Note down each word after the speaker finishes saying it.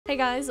Hey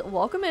guys,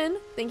 welcome in.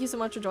 Thank you so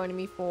much for joining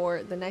me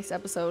for the next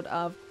episode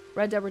of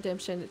Red Dead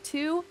Redemption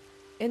 2.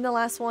 In the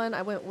last one,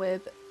 I went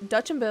with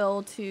Dutch and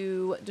Bill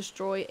to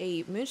destroy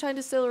a moonshine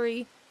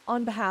distillery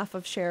on behalf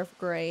of Sheriff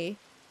Gray.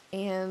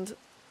 And,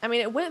 I mean,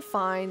 it went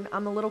fine.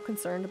 I'm a little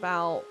concerned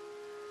about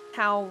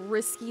how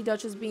risky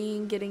Dutch is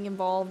being getting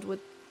involved with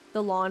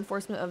the law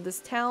enforcement of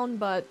this town,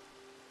 but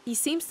he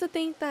seems to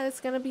think that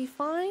it's gonna be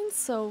fine,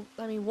 so,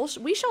 I mean,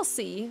 we shall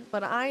see,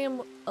 but I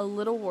am a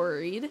little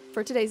worried.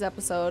 For today's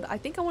episode, I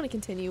think I want to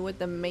continue with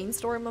the main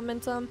story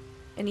momentum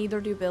and either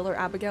do Bill or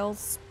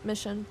Abigail's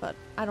mission, but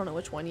I don't know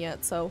which one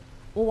yet, so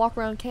we'll walk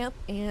around camp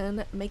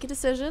and make a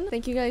decision.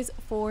 Thank you guys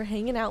for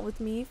hanging out with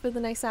me for the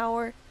next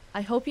hour.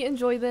 I hope you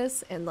enjoy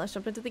this, and let's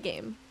jump into the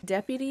game.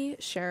 Deputy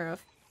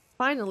Sheriff.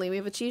 Finally, we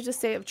have achieved a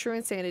state of true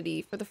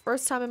insanity. For the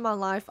first time in my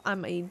life,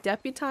 I'm a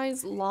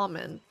deputized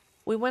lawman.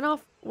 We went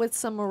off with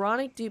some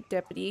moronic dupe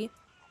deputy,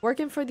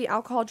 working for the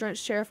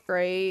alcohol-drenched Sheriff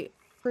Gray,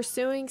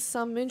 pursuing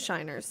some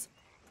moonshiners.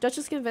 Dutch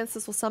is convinced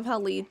this will somehow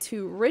lead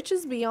to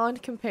riches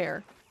beyond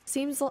compare.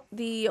 Seems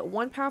the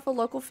one powerful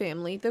local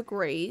family, the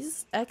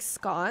Grays,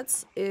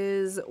 ex-Scots,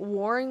 is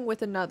warring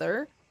with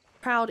another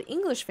proud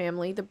English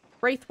family, the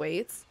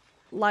Braithwaites,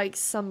 like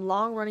some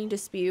long-running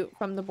dispute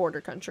from the border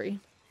country.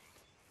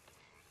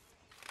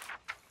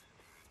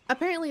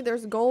 Apparently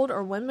there's gold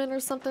or women or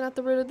something at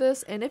the root of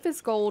this, and if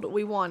it's gold,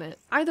 we want it.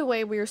 Either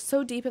way, we are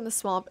so deep in the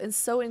swamp and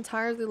so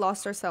entirely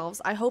lost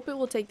ourselves, I hope it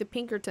will take the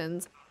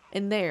Pinkertons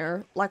in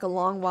there, like a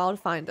long while to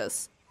find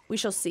us. We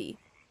shall see.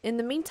 In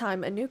the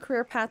meantime, a new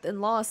career path in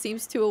law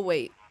seems to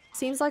await.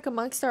 Seems like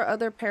amongst our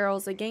other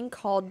perils, a gang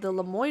called the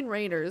Lemoyne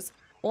Raiders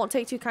won't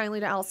take too kindly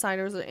to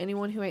outsiders or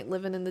anyone who ain't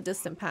living in the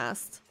distant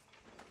past.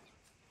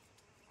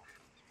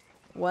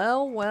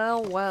 Well,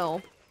 well,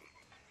 well.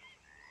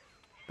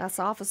 That's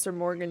Officer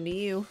Morgan to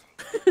you.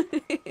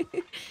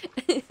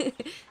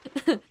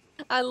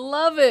 I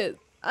love it.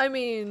 I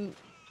mean,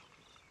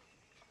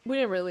 we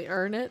didn't really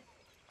earn it.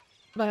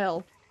 But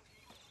hell,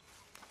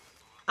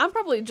 I'm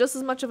probably just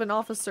as much of an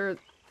officer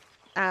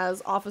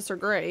as Officer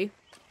Gray.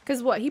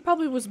 Because what? He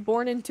probably was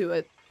born into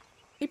it.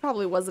 He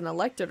probably wasn't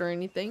elected or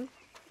anything.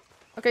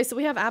 Okay, so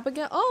we have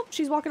Abigail. Oh,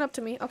 she's walking up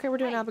to me. Okay, we're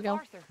doing Abigail.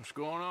 Arthur. What's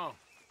going on?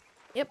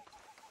 Yep.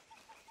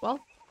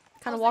 Well,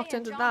 kind of walked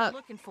into that.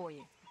 Looking for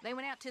you. They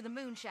went out to the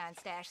Moonshine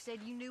stash, said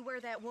you knew where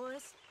that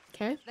was.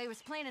 Okay. They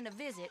was planning a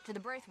visit to the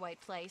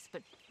Braithwaite place,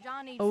 but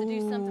John needs to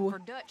do something for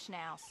Dutch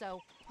now, so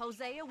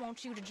Hosea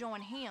wants you to join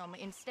him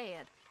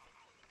instead.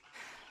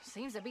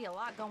 Seems to be a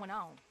lot going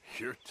on.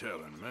 You're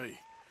telling me.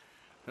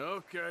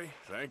 Okay,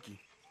 thank you.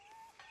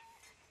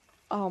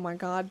 Oh my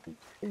god.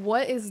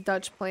 What is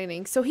Dutch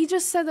planning? So he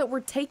just said that we're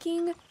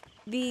taking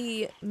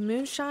the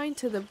moonshine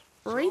to the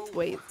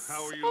Braithwaites. So,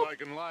 how are you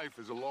liking life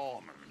as a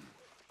lawman?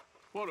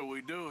 What are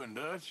we doing,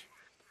 Dutch?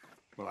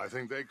 Well, I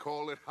think they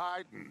call it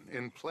hiding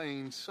in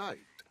plain sight.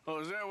 Oh,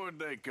 is that what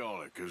they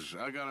call it? Because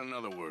I got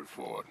another word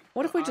for it.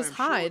 What if we just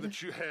hide? I'm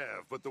sure that you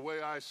have, but the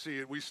way I see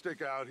it, we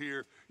stick out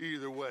here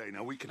either way.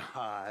 Now, we can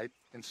hide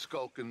and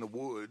skulk in the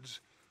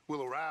woods.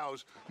 We'll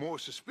arouse more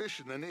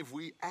suspicion than if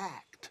we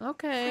act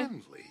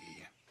friendly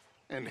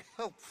and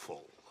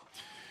helpful.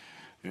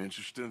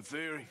 Interesting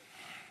theory.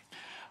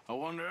 I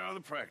wonder how the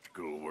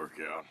practical will work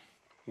out.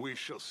 We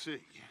shall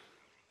see.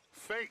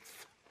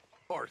 Faith,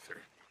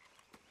 Arthur.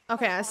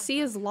 Okay, I see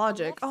his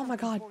logic. Oh my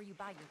god. Before you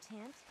buy your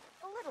tent,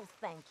 a little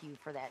thank you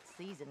for that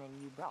seasoning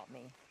you brought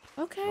me.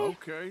 Okay.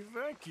 Okay,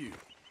 thank you.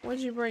 What'd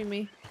you bring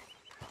me?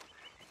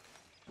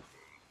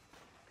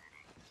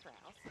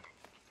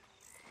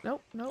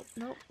 Nope, nope,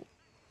 nope.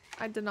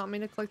 I did not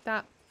mean to click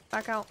that.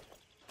 Back out.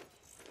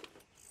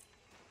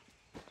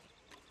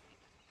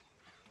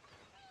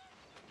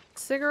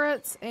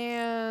 Cigarettes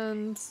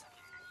and...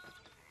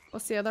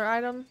 what's the other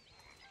item?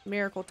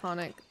 Miracle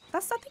tonic. I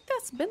think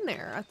that's been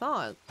there, I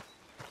thought.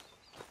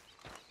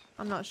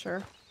 I'm not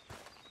sure.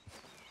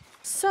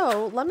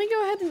 So, let me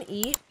go ahead and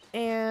eat,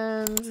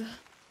 and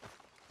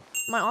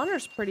my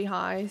honor's pretty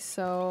high,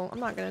 so I'm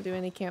not gonna do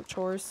any camp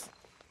chores.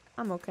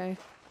 I'm okay.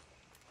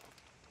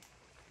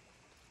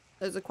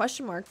 There's a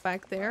question mark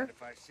back there.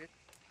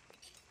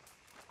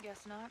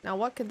 Guess not. Now,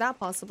 what could that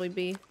possibly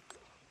be?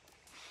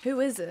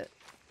 Who is it?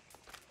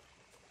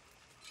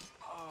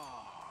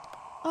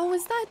 Oh,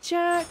 is that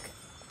Jack?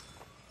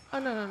 Oh,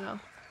 no, no, no.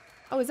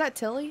 Oh, is that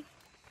Tilly?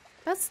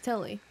 That's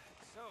Tilly.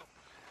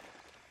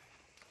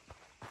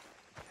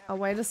 Oh,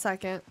 wait a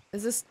second.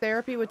 Is this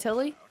therapy with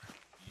Tilly?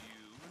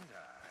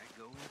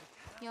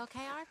 You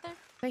okay, Arthur?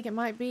 I think it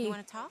might be. You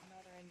want to talk?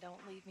 And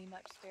don't leave me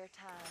much spare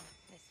time,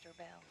 Mr.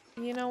 Bell.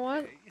 You know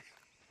what?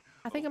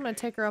 I think I'm gonna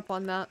take her up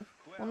on that.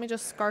 Let me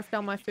just scarf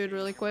down my food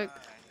really quick.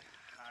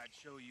 I'd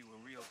show you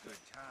a real good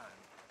time.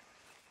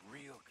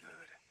 Real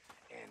good.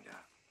 And,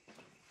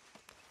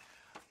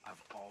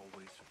 I've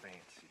always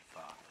fancied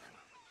father.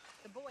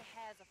 The boy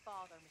has a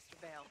father, Mr.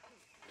 Bell.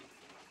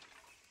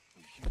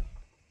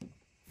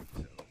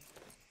 So,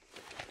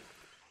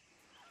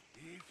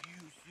 if you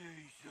say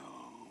so.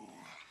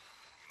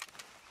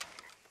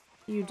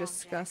 You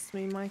disgust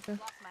me, Micah.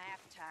 Lost my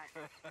appetite.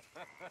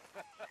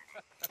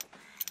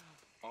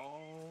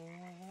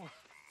 Oh,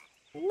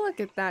 Look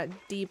at that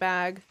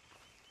D-bag.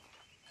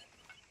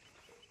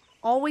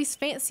 Always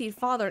fancied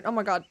father. Oh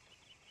my god.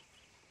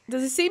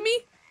 Does he see me?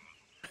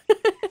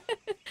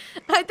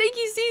 I think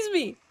he sees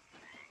me.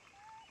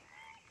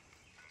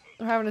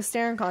 We're having a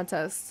staring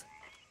contest.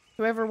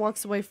 Whoever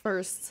walks away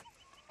first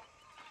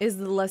is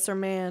the lesser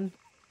man.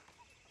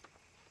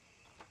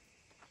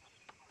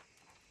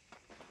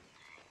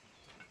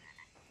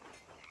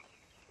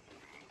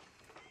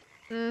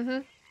 Mm-hmm.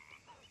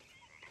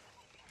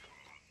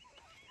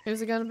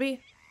 Who's it gonna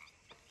be?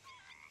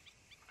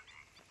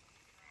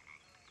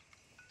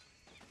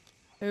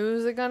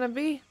 Who's it gonna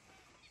be?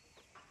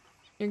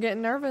 You're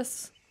getting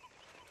nervous.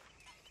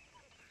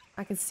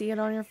 I can see it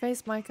on your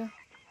face, Micah.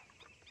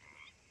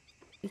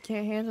 You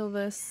can't handle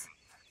this.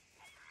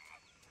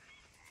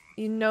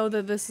 You know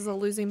that this is a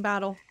losing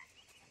battle.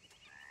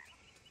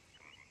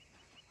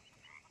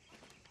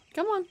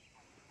 Come on.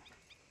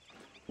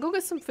 Go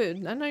get some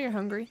food. I know you're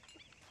hungry.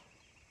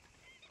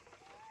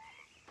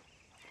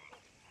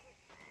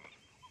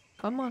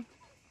 Come on.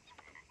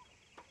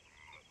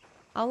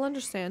 I'll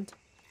understand.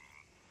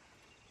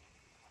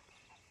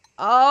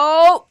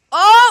 Oh!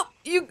 Oh!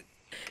 You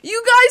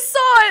guys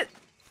saw it!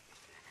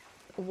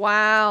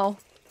 Wow.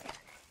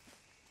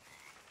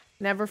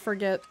 Never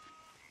forget.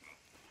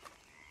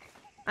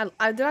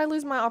 Did I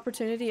lose my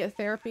opportunity at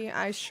therapy?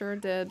 I sure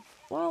did.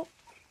 Well,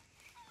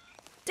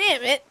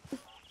 damn it.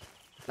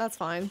 That's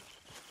fine.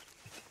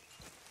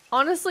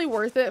 Honestly,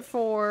 worth it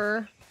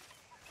for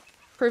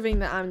proving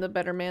that I'm the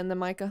better man than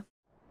Micah.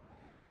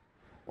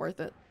 Worth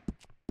it.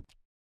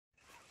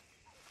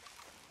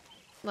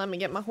 Let me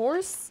get my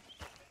horse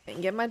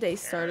and get my day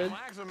started.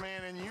 A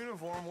man in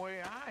uniform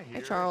way I hear.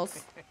 Hey,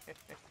 Charles.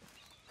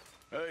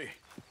 Hey,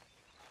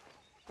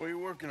 what are you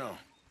working on?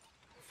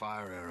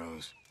 Fire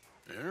arrows.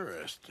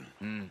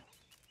 Interesting.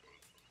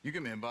 You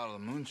give me a bottle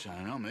of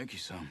moonshine, I'll make you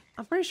some.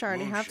 I'm pretty sure I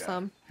already have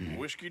some.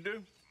 Whiskey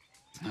do?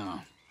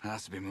 No,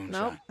 has to be moonshine.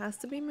 Nope, has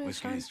to be Whiskey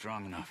moonshine. ain't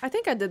strong enough. I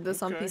think I did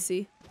this on Okay.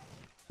 PC.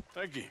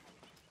 Thank you.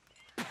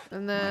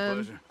 And My then,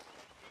 pleasure.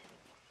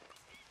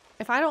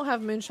 if I don't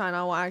have moonshine,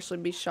 I will actually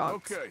be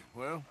shocked. Okay,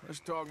 well, let's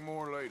talk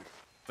more later.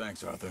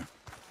 Thanks, Arthur.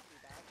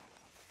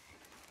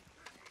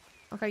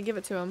 Okay, give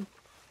it to him.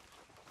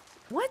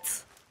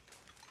 What?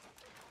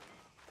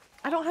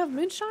 I don't have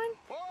moonshine?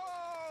 Whoa,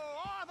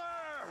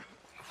 Arthur!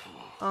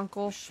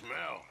 Uncle.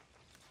 Smell.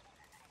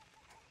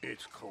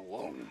 It's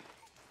cologne.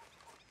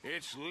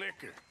 It's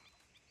liquor.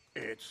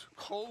 It's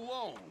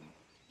cologne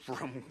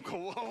from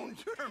Cologne,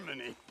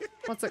 Germany.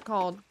 What's it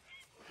called?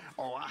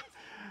 Oh,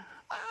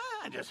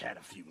 I just had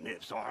a few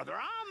nips, Arthur.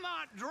 I'm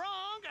not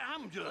drunk.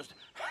 I'm just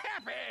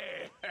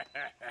happy.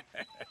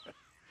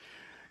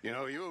 You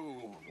know,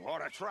 you ought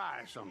to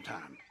try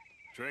sometime.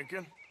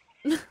 Drinking?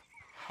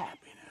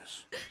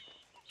 Happiness.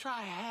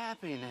 Try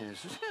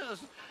happiness.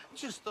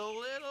 Just a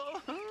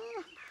little.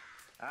 Huh?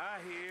 I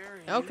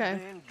hear Okay. you've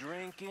been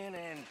drinking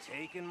and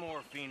taking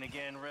morphine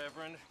again,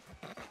 Reverend.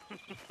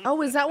 Oh,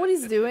 is that what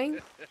he's doing?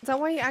 Is that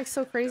why he acts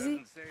so crazy?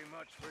 Doesn't say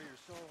much for your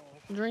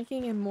soul.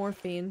 Drinking and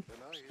morphine.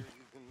 And I hear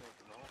you've been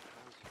making all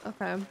kinds of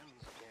Okay. friends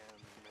again,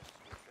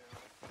 Mr.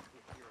 Bell,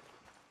 with your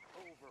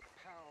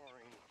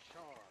overpowering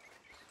charms.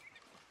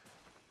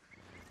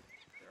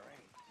 There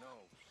ain't no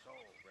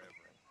soul,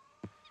 Reverend.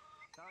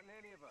 Not in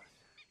any of us.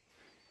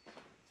 It's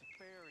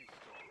a fairy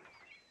story.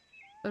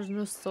 There's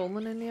no soul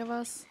in any of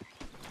us.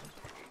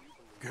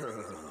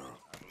 Girl.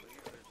 I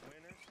believe there's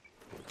winners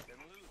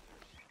and losers.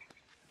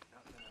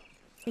 Nothing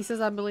else. He says,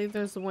 I believe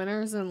there's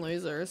winners and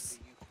losers.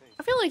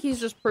 I feel like he's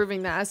just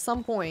proving that at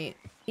some point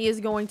he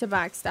is going to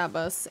backstab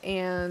us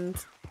and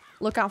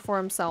look out for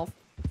himself.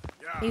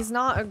 He's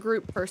not a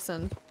group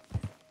person.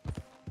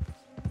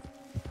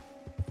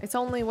 It's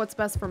only what's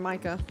best for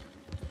Micah.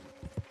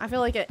 I feel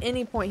like at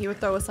any point he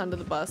would throw us under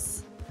the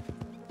bus.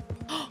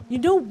 You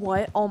know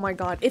what? Oh my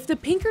god. If the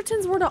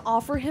Pinkertons were to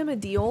offer him a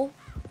deal,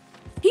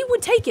 he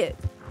would take it.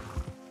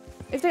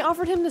 If they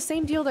offered him the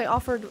same deal they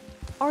offered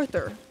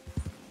Arthur.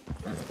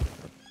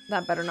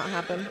 That better not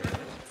happen.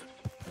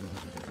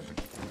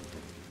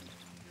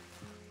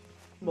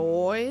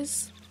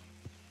 Boys.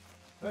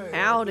 Hey,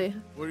 Howdy.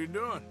 what are you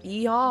doing?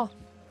 Yeehaw.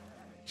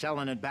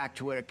 Selling it back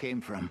to where it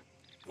came from.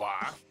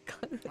 Why?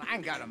 I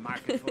ain't got a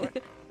market for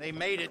it. They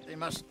made it. They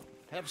must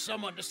have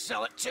someone to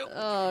sell it to.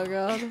 Oh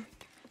god.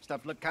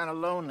 Stuff looked kind of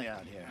lonely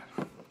out here.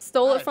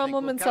 Stole I it from think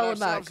him we'll and cut sell it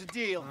back. ourselves a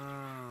deal.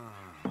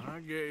 I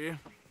get you.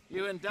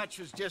 You and Dutch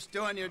was just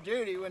doing your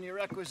duty when you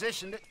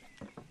requisitioned it.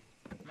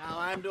 Now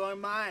I'm doing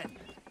mine.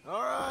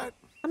 All right.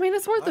 I mean,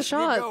 it's worth a Let's get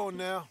shot. going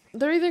now.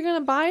 They're either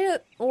gonna buy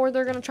it or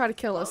they're gonna try to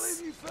kill I'll us.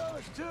 leave you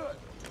fellas to it.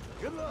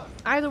 Good luck.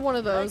 Either one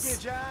of Thank you,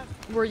 those. John.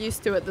 We're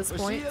used to at this We'll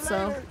see point, you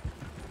so. later.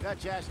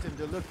 Dutch asked him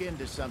to look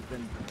into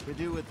something to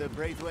do with the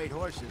Braithwaite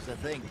horses, I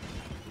think.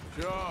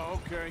 Sure,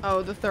 okay.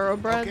 Oh, the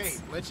thoroughbreds? Okay,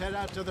 let's head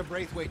out to the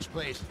Braithwaite's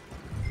place.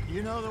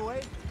 You know the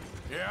way?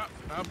 Yeah,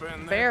 I've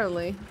been there.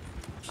 Barely.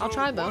 I'll So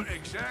try though. what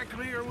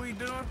exactly are we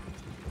doing?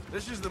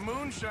 This is the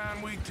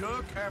moonshine we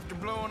took after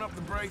blowing up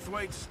the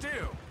Braithwaite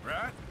still,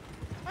 right?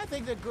 I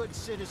think the good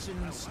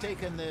citizens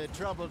taking the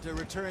trouble to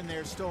return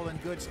their stolen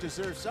goods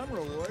deserve some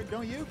reward,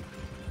 don't you?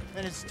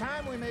 And it's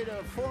time we made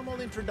a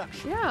formal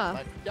introduction. Yeah.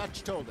 Like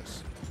Dutch told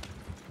us.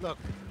 Look,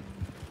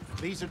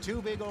 these are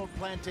two big old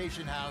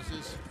plantation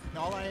houses. And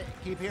all I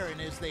keep hearing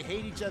is they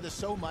hate each other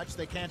so much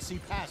they can't see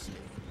past it.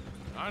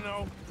 I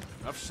know.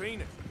 I've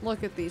seen it.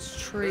 Look at these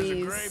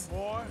trees. There's a gray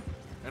boy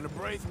and a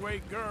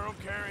Braithwaite girl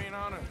carrying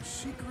on a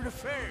secret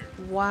affair.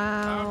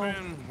 Wow. I've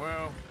been,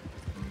 well,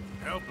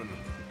 helping them.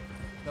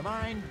 The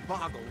mind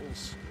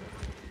boggles.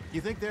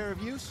 You think they're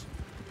of use?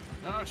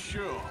 Not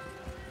sure.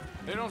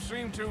 They don't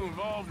seem too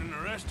involved in the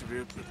rest of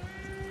it, but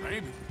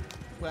maybe.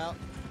 Well,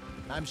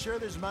 I'm sure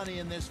there's money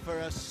in this for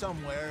us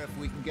somewhere if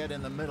we can get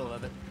in the middle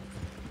of it.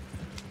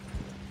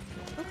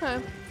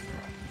 Okay.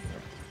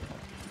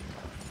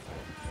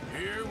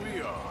 Here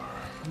we are.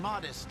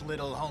 Modest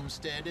little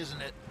homestead,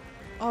 isn't it?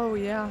 Oh,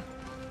 yeah.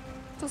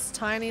 This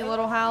tiny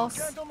little house.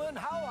 Gentlemen,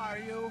 how are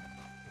you?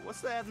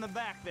 What's that in the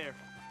back there?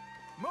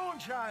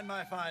 Moonshine,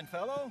 my fine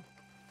fellow.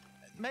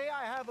 May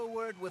I have a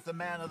word with the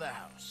man of the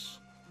house?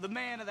 The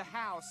man of the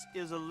house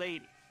is a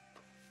lady.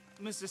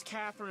 Mrs.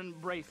 Catherine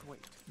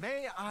Braithwaite.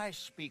 May I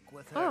speak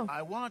with her? Oh.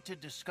 I want to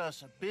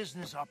discuss a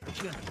business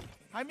opportunity.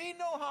 I mean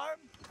no harm.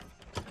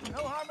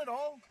 No harm at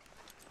all.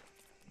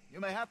 You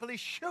may happily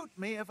shoot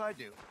me if I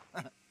do.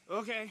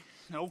 Okay.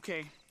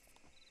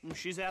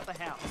 She's at the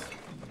house.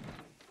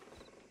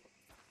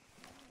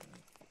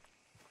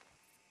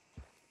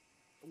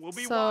 We'll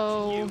be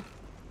watching you.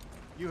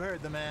 You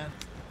heard the man.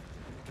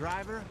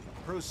 Driver,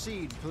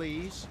 proceed,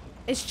 please.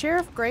 Is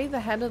Sheriff Gray the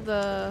head of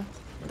the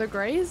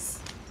Grays?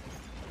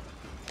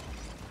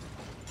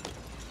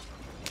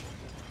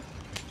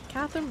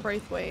 Catherine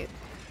Braithwaite.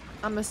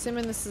 I'm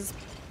assuming this is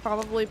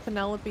probably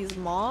Penelope's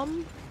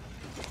mom.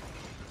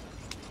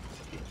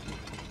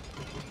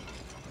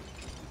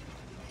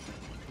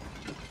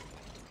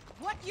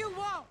 What you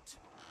want?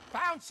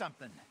 Found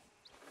something.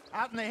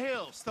 Out in the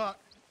hills. Thought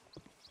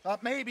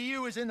maybe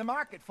you was in the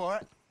market for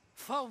it.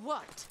 For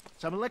what?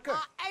 Some liquor.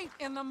 I ain't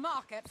in the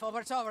market for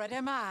what's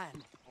already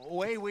mine. The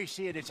way we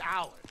see it, it's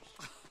ours.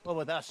 Well,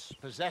 with us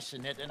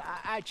possessing it, and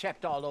I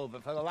checked all over.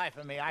 For the life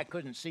of me, I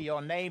couldn't see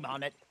your name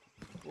on it.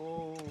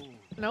 Oh.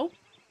 Nope.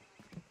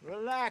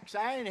 Relax,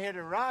 I ain't here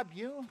to rob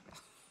you.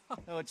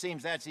 Oh, it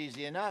seems that's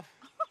easy enough.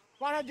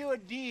 Why not do a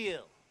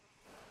deal?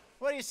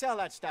 What do you sell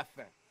that stuff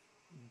for?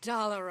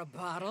 $1 a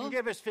bottle?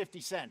 Give us 50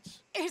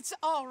 cents. It's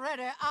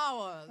already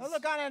ours. Well,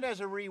 look on it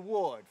as a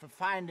reward for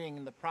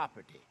finding the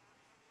property.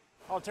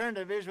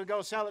 Alternative is we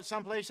go sell it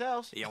someplace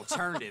else. The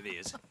alternative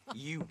is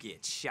you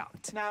get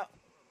shot. Now,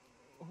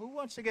 who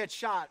wants to get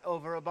shot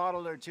over a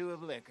bottle or two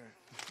of liquor?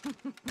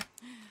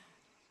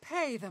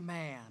 Pay the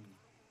man.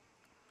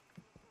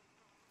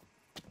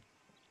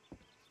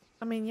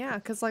 I mean, yeah,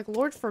 because, like,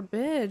 Lord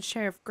forbid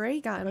Sheriff Gray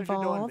got Pleasure doing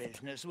involved.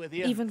 business with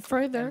you. Even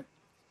further.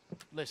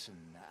 Listen,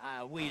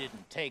 we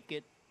didn't take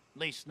it.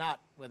 At least not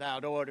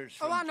without orders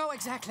from... Oh, I know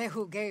exactly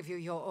who gave you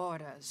your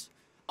orders.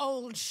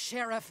 Old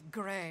Sheriff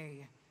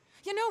Gray.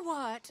 You know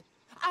what?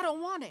 I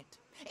don't want it.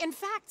 In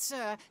fact,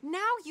 sir, now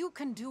you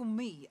can do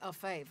me a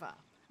favor.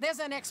 There's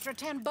an extra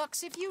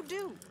 $10 if you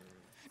do.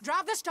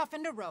 Drive the stuff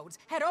into Rhodes,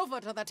 head over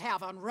to the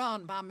tavern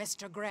run by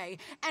Mr. Gray,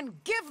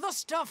 and give the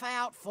stuff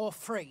out for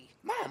free.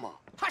 Mama!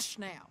 Hush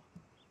now.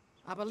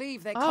 I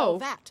believe they call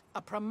that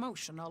a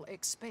promotional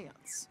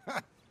expense.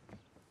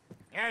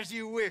 As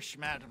you wish,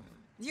 madam.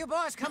 You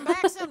boys come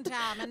back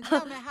sometime and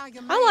tell me how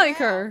you made I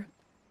like out. her.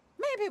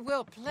 Maybe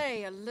we'll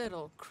play a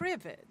little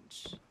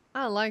cribbage.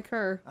 I like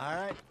her. All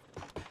right.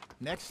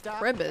 Next stop,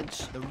 Cribbage.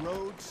 the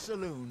Rhodes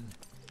Saloon.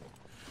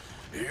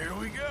 Here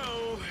we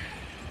go.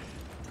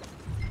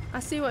 I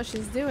see what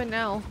she's doing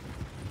now.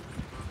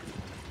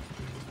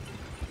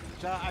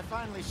 So I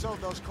finally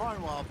sold those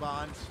Cornwall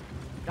bonds.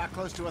 Got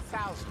close to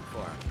 1,000 for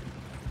them.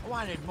 I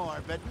wanted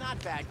more, but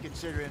not bad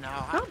considering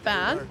how hot Not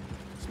bad. they were,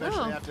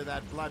 especially No. after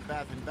that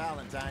bloodbath in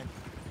Valentine.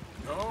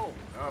 No,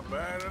 not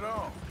bad at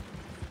all.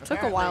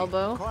 Took a while,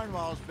 though.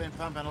 Cornwall's been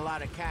pumping a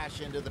lot of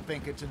cash into the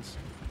Pinkertons.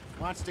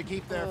 Wants to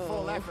keep their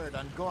full effort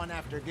on going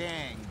after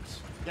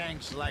gangs.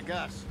 Gangs like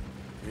us.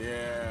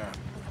 Yeah,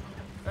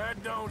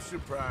 that don't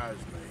surprise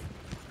me.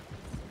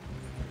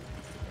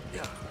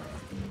 Yeah.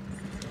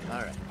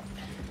 All right.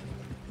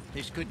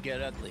 This could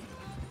get ugly.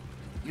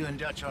 You and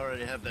Dutch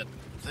already have that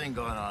thing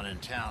going on in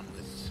town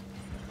with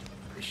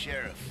the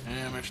sheriff.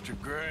 Yeah, Mr.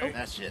 Gray.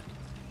 That's it.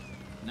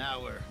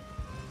 Now we're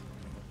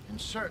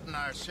inserting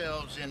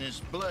ourselves in his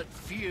blood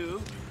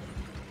feud.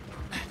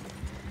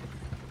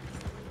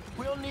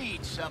 We'll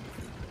need something.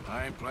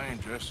 I ain't playing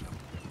dress up.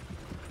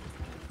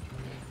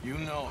 You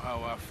know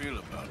how I feel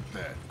about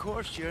that. Of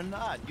course you're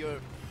not. You're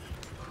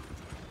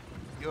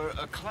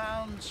a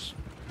clown's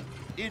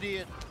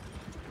idiot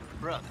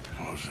brother.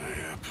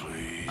 Hosea,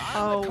 please.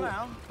 I'm the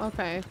clown.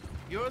 Okay.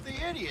 You're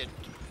the idiot.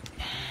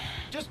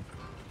 Just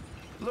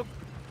look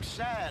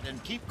sad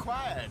and keep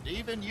quiet.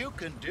 Even you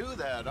can do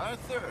that,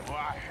 Arthur. Oh,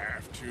 I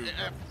have to.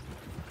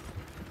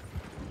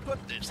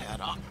 Put this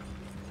hat on.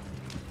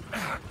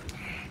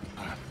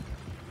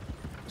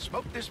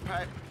 Smoke this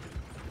pipe.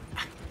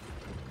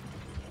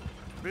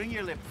 Bring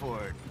your lip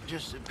forward.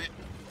 Just a bit.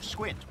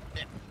 Squint.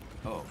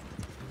 Oh,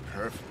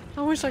 perfect.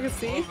 I wish I could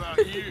see. What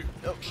about you?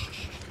 Oh,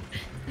 shh.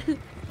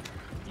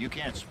 You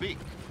can't speak.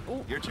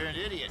 Ooh. You're turned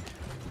idiot.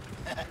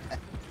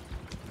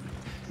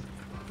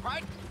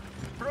 Right?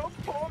 Bro,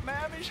 poor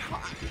mammy's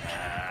hot.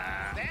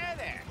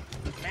 There.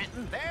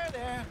 Fenton,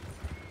 there.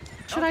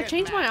 Should I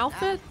change my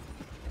outfit?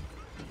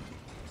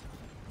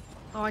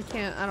 Oh, I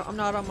can't. I'm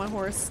not on my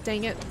horse.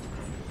 Dang it.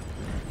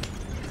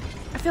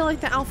 I feel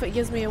like the outfit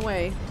gives me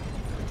away.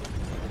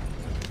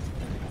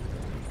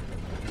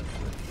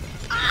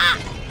 Ah!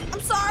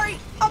 I'm sorry.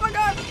 Oh my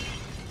god.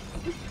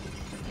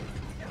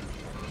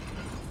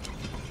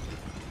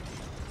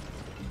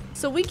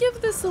 So we give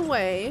this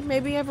away.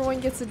 Maybe everyone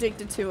gets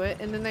addicted to it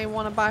and then they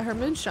want to buy her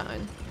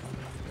moonshine.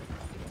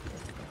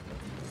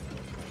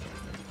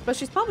 But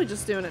she's probably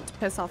just doing it to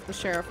piss off the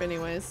sheriff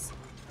anyways.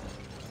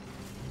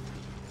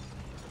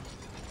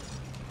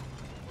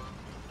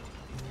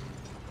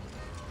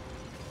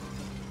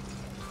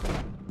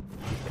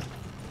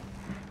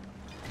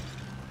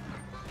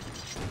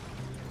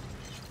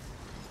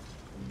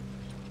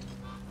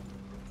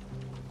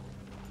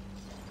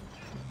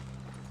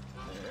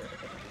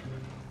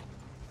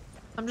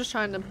 I'm just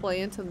trying to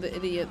play into the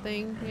idiot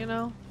thing, you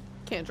know?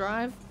 Can't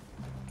drive.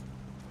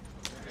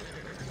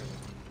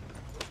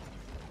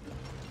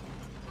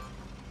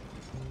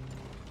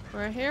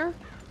 Right here?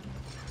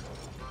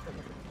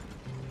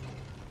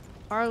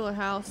 Arlo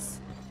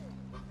house.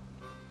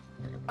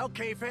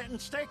 Okay, Fenton,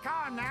 stay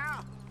calm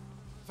now.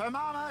 For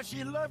Mama,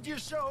 she loved you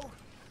so.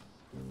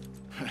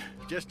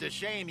 Just a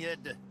shame you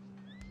had to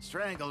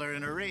strangle her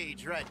in a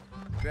rage, right?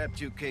 Grab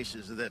 2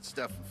 cases of that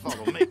stuff and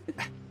follow me.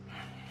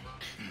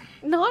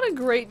 Not a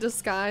great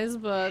disguise,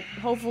 but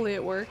hopefully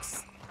it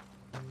works.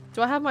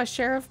 Do I have my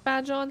sheriff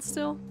badge on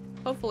still?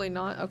 Hopefully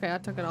not. Okay, I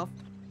took it off.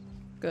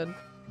 Good.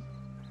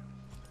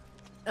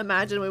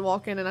 Imagine we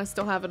walk in and I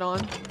still have it on.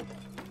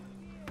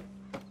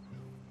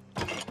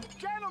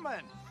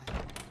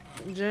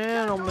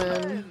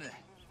 Gentlemen.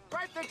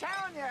 Quite the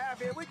town you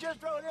have here. We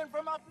just rode in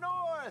from up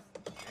north.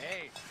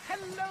 Hey.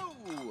 Hello.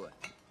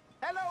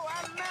 Hello,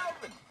 I'm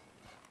Melvin.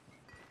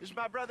 This is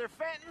my brother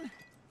Fenton.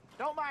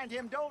 Don't mind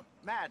him. Don't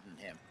madden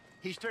him.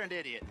 He's turned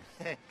idiot.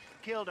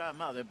 Killed our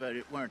mother, but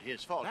it weren't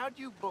his fault. How'd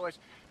you boys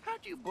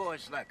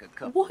like a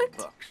couple of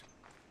bucks?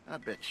 I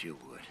bet you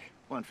would.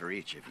 One for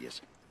each of you.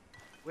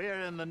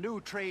 We're in the new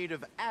trade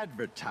of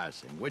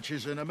advertising, which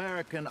is an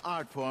American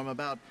art form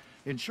about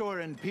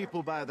ensuring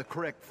people buy the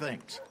correct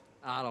things.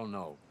 I don't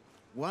know.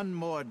 $1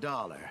 more.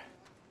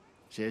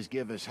 Says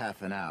give us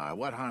half an hour.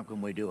 What harm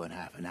can we do in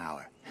half an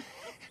hour?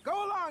 Go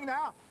along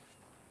now.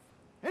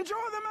 Enjoy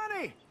the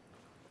money.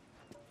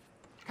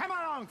 Come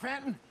along,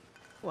 Fenton.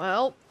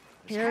 Well,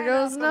 here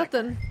goes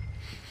nothing.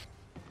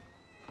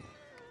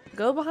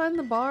 Go behind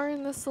the bar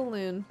in the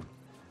saloon.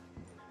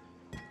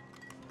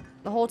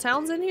 The whole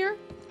town's in here?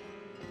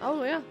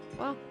 Oh yeah,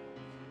 wow.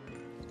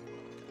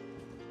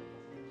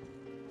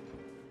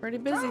 Pretty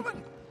busy.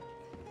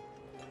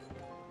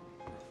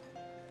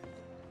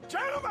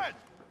 Gentlemen!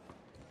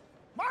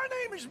 My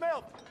name is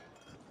Melvin.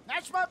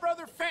 That's my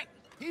brother Fenton.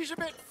 He's a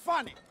bit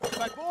funny,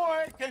 but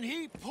boy, can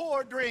he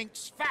pour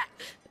drinks fat.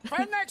 For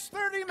the next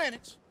 30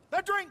 minutes,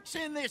 the drinks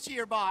in this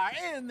here bar,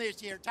 in this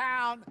here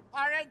town,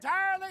 are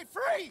entirely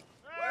free.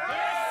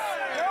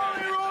 Yes. The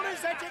only rule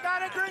is that you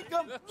gotta drink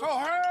them. So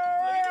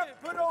hurry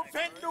up, put old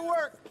Fenton to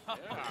work.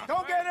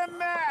 Don't get him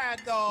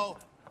mad, though.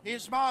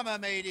 His mama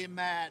made him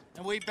mad,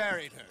 and we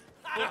buried her.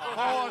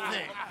 Poor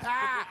thing.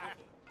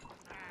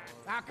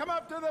 Now come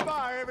up to the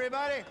bar,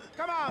 everybody.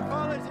 Come on,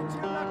 fellas, it's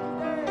your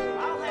lucky day.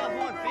 I'll have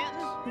one,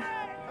 Fenton.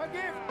 A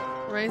gift.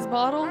 Raise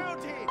bottle.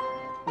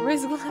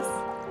 Raise glass.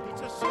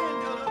 It's a sin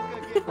to look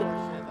a gift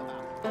horse in the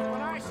mouth.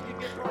 When I see a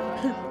gift horse,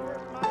 I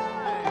hurt my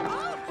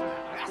eye.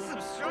 That's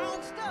some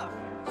strong stuff.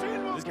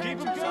 Sin will Just catch keep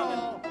 'em us coming.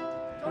 all.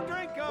 So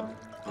drink up.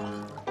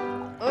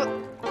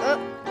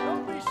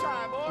 Don't be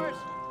shy, boys.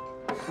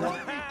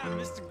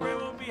 Mr. Gray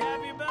will be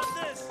happy about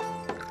this.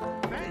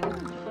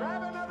 Fenton,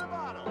 grab another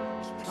bottle.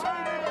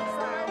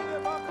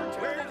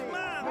 Where's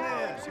mine,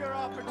 then? It's your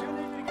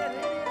opportunity to get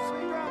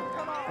hideously drunk.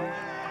 Come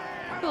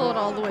on. Fill it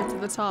all the way to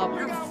the top.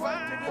 You're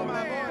fine,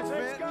 man.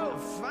 Let's go.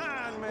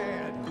 Fine,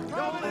 man.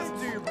 Don't listen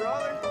to your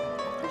brother.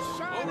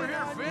 Over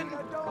here, Fenton.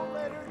 Don't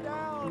let her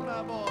down,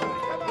 my boy.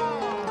 Come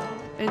on.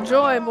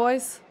 Enjoy,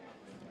 boys.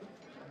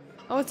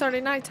 Oh, it's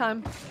already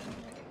nighttime.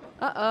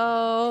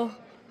 Uh-oh.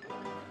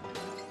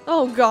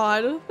 Oh,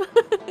 God.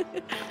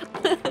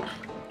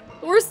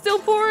 We're still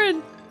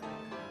pouring.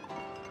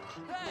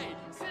 Hey,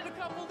 send a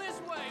couple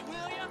this way,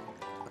 will ya?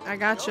 I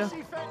gotcha. You'll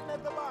see Fenton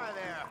at the bar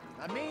there.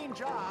 A mean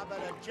job, but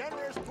a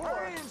generous pour.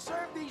 Hurry and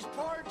serve these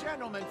poor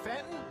gentlemen,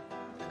 Fenton.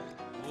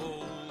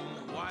 Whoa,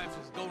 my wife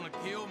is gonna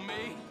kill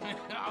me.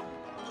 I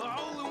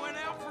only went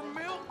out for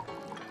milk.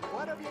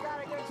 What have you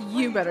got against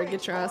You better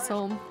get your ass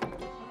home.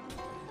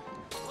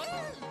 Well,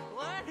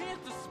 that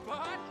hit the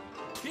spot.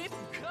 Keep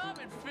them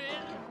coming,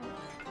 Fenton.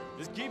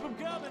 Just keep them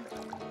coming.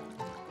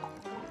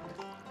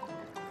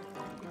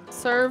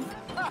 Serve.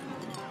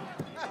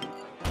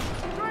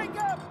 Drink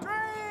up,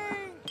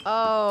 drink!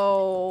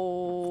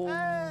 Oh.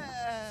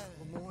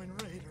 Lemoyne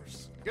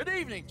Raiders. Good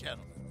evening,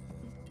 gentlemen.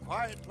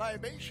 Quiet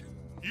libation.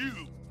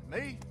 You.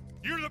 Me?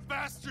 You're the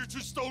bastards who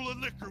stole the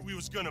liquor we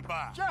was gonna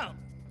buy. Gentlemen,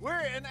 we're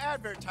in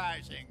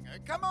advertising.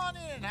 Come on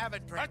in and have a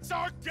drink. That's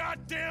our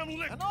goddamn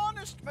liquor. An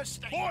honest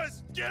mistake.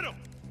 Boys, get him.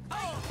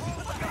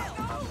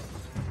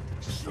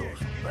 Those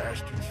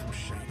bastards from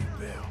Shady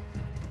Belle.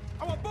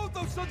 I want both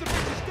those sons of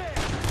bitches dead.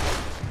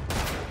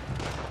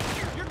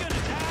 You're gonna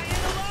die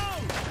in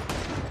alone.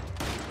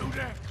 Do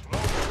that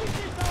close.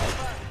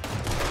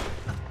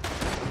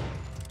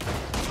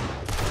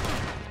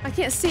 I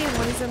can't see him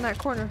when he's in that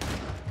corner. Good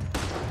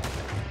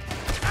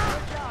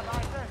job,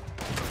 Arthur.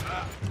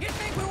 You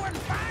think we wouldn't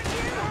find you?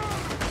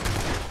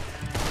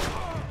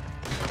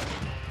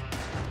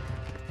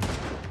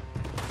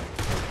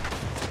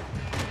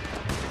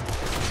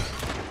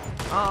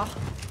 Ah.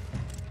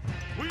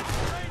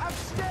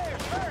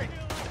 Upstairs, hurry.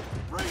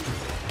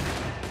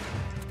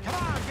 Come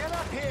on, get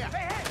up here.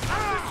 Hey,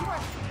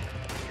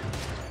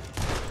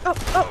 Oh,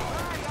 oh.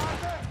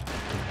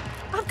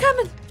 I'm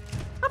coming.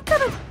 I'm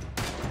coming.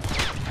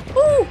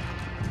 Ooh.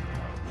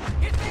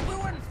 You think we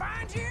wouldn't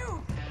find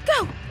you?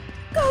 Go.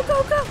 Go,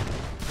 go, go.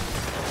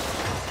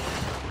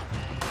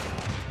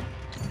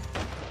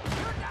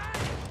 You're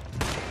dying.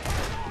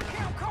 Don't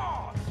kill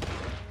cause.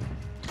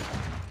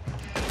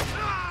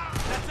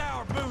 That's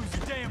our booze,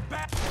 you damn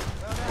bat.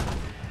 Well, now,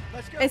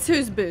 let's go. It's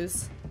whose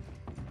booze?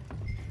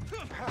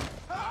 Oh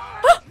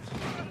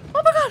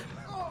my god!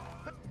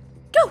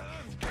 Go!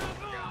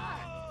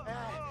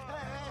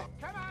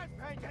 Come on,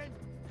 Brendan.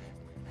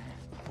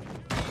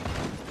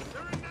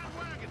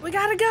 We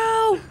gotta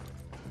go!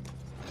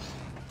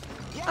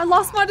 I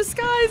lost my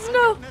disguise,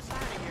 no!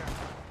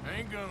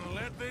 Ain't gonna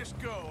let this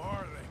go,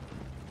 are they?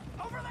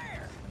 Over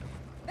there.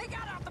 They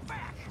got out the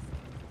back.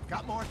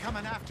 Got more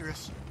coming after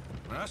us.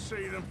 I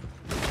see them.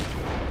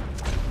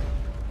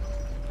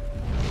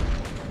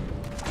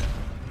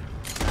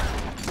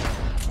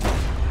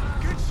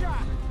 Good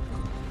shot.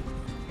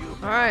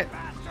 Alright.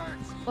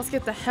 Let's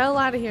get the hell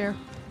out of here.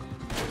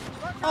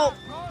 Oh!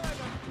 More of them.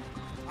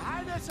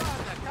 Behind us,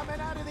 Arthur, coming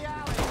out of the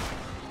alley.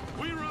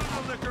 We run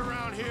the liquor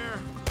around here.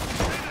 Stay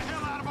the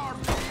hell out of our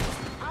business.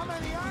 How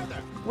many are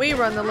there? We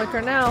run the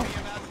liquor now.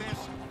 Sorry about this.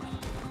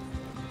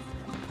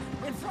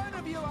 In front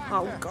of you, Arthur.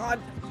 Oh god.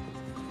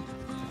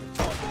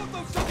 Both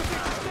those sons of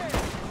bitches dead.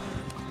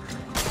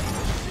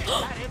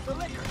 That hit the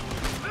liquor.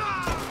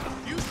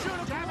 You shoot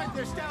them. Damn it,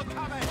 they're still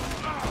coming.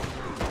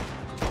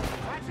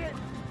 That's it.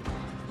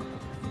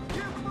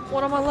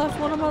 One on my left,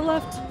 one on my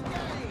left.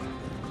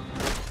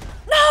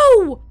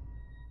 No!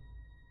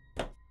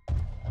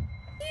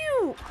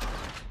 You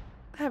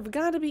have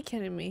got to be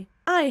kidding me.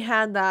 I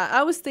had that.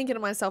 I was thinking to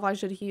myself I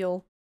should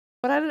heal.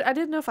 But I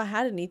didn't know if I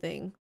had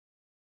anything.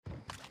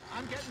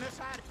 I'm getting this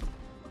out.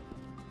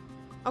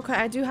 Okay,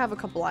 I do have a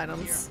couple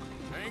items.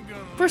 Ain't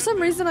gonna For let some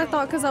this reason I go.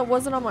 thought because I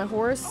wasn't on my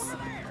horse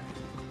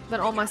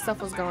that all my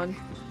stuff was gone.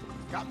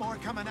 Got more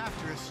coming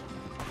after us.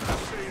 I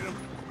see them.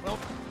 Well,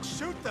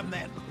 shoot them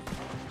then.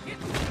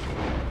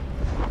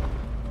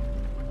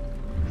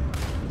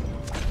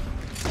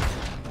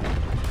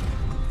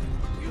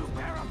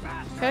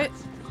 Okay.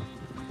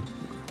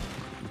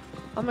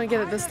 I'm gonna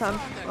get it this time.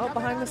 Oh,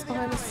 behind us,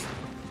 behind us.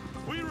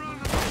 We run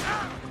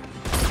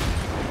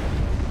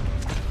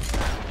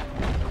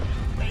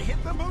They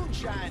hit the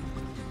moonshine.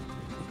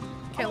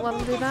 Can't let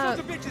him do that. Sons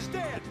of bitches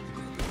dead.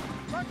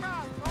 Look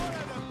out, more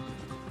of them.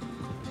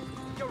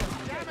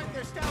 Damn it,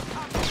 they're still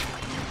coming.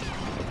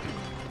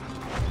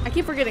 I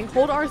keep forgetting.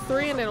 Hold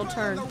R3 and it'll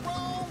turn. The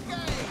wrong game.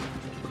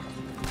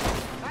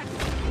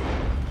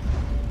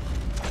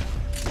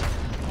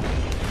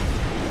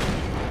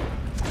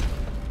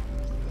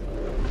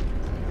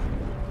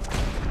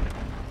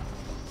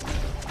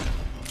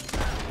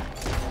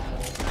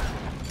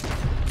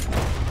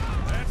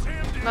 That's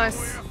him. Deal Nice.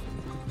 with.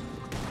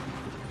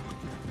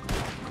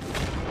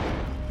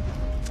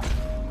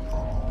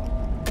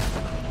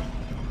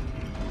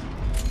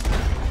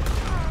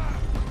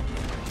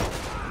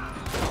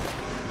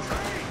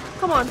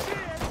 Come on.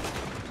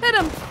 Hit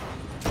him.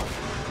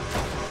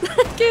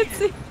 I can't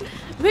see.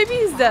 Maybe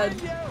he's dead.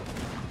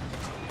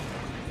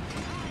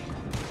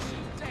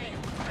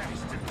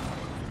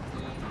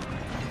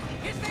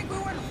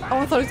 Oh,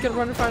 I thought he was gonna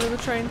run in front of the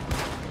train.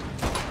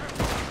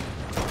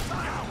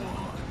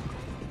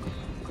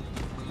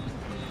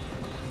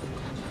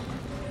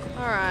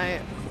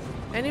 Alright.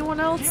 Anyone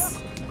else?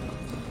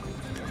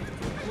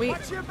 We.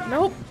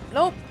 Nope.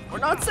 Nope. We're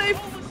not safe.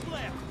 Both those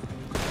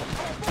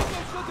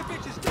sons of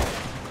bitches dead.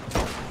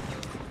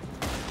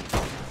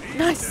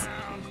 Nice.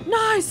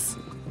 Nice.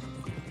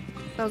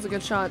 That was a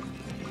good shot.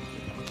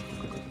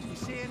 You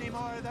see any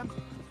more of them?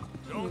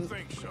 Don't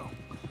think so.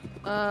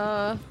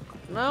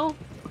 No.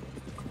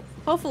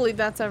 Hopefully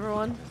that's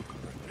everyone.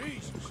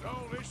 Jesus,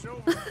 all this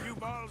over a few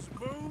bottles of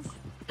booze?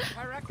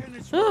 I reckon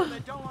it's more they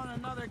don't want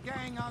another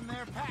gang on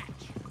their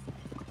patch.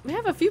 We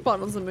have a few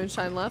bottles of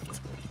moonshine left.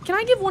 Can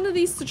I give one of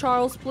these to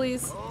Charles,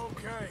 please?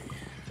 Okay.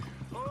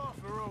 Pull off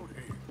the road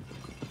here.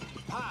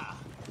 Ah.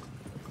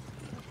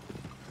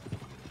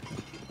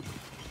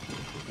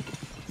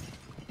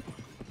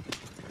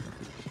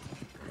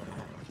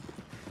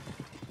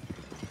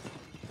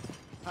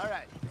 All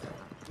right.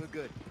 We're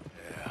good.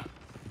 Yeah.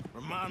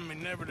 Remind me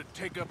never to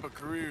take up a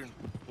career in,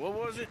 what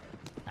was it?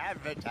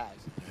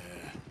 Advertising.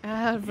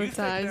 Yeah. You think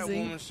that Advertising.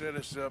 woman set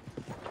us up?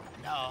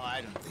 No,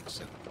 I don't think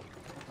so.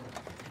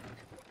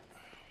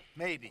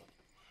 Maybe.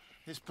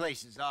 This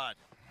place is odd.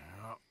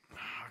 Well,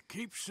 I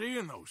keep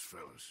seeing those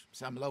fellas.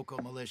 Some local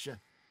militia.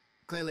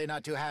 Clearly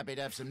not too happy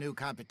to have some new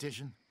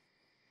competition.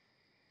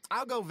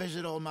 I'll go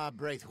visit old Ma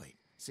Braithwaite.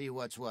 See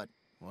what's what.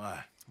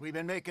 Why? We've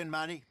been making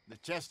money. The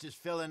chest is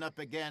filling up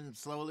again,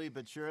 slowly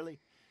but surely.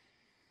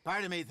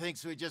 Part of me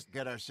thinks we just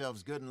get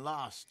ourselves good and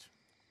lost.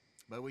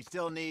 But we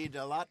still need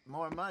a lot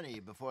more money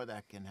before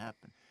that can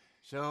happen.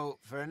 So,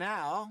 for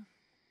now,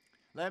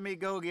 let me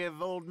go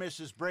give old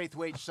Mrs.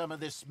 Braithwaite some of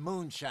this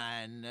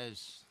moonshine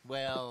as,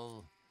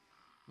 well,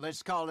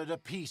 let's call it a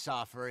peace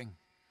offering.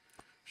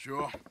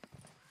 Sure.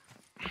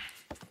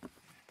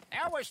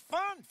 That was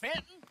fun,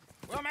 Fenton.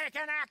 We'll make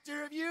an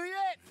actor of you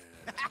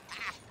yet.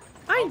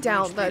 I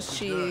doubt that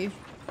she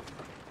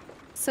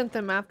sent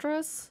them after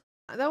us.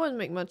 That wouldn't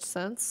make much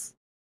sense.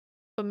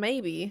 But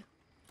maybe.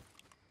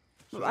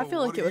 So I feel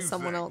what like do it was you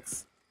someone think?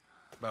 else.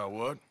 About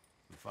what?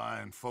 The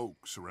fine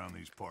folks around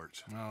these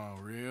parts. Oh,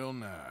 real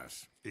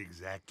nice.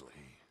 Exactly.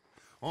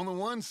 On the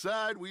one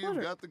side, we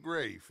have got the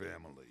Gray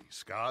family.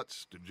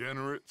 Scots,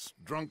 degenerates,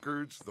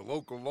 drunkards, the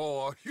local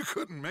law. You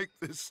couldn't make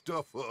this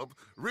stuff up.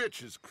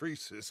 Rich as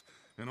Croesus.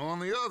 And on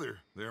the other,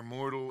 their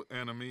mortal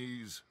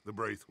enemies, the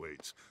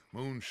Braithwaites.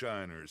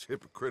 Moonshiners,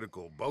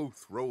 hypocritical,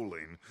 both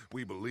rolling,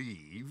 we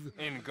believe.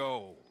 In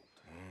gold.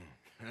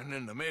 And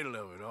in the middle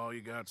of it all,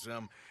 you got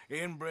some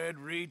inbred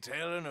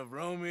retelling of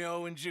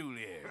Romeo and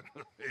Juliet.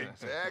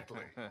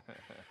 Exactly.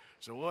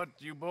 So what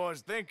you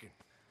boys thinking?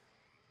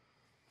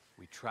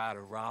 We try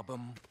to rob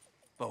them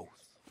both.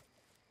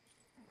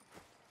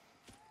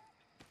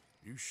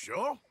 You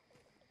sure?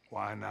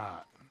 Why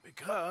not?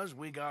 Because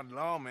we got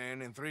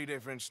lawmen in 3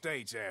 different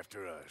states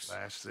after us.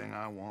 Last thing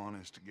I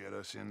want is to get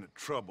us into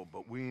trouble,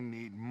 but we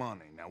need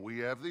money. Now, we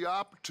have the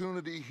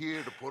opportunity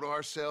here to put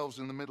ourselves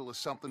in the middle of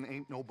something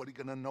ain't nobody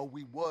gonna know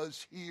we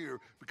was here,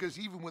 because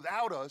even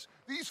without us,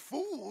 these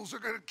fools are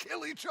gonna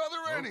kill each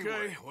other anyway.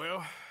 Okay,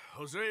 well,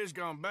 Hosea's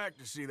gone back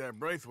to see that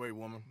Braithwaite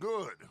woman.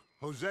 Good.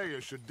 Hosea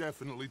should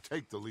definitely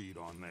take the lead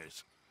on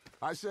this.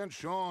 I sent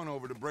Sean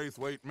over to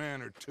Braithwaite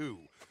Manor, too.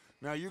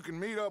 Now, you can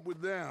meet up with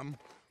them,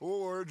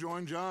 or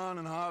join John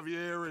and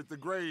Javier at the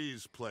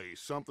Gray's place.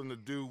 Something to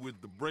do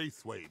with the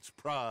Braithwaites'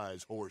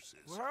 prize horses.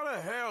 Well, how the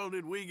hell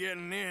did we get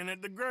in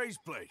at the Gray's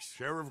place?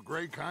 Sheriff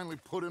Gray kindly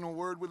put in a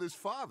word with his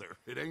father.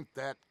 It ain't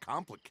that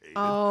complicated.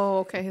 Oh,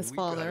 okay, his we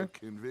father. Gotta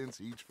convince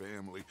each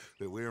family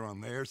that we're on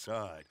their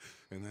side,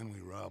 and then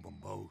we rob them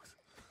both.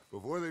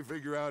 Before they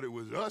figure out it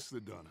was us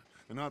that done it,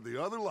 and not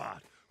the other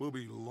lot, we'll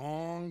be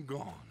long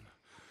gone.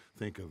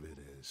 Think of it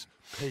as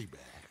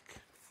payback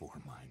for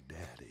my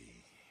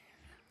daddy.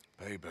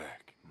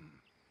 Payback.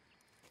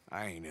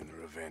 I ain't in the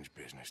revenge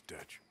business,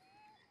 Dutch.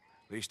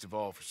 Least of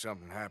all for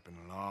something happened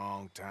a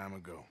long time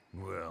ago.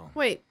 Well,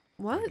 Wait,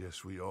 what? I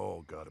guess we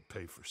all gotta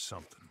pay for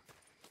something.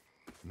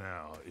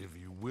 Now, if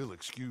you will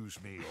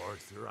excuse me,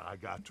 Arthur, I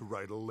got to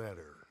write a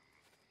letter.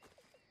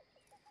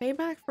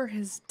 Payback for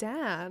his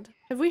dad.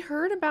 Have we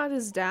heard about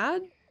his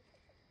dad?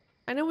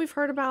 I know we've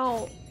heard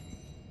about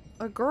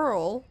a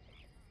girl.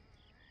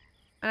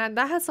 And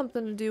that has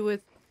something to do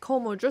with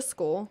Colm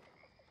O'Driscoll,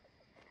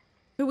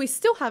 who we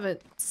still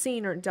haven't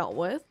seen or dealt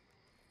with.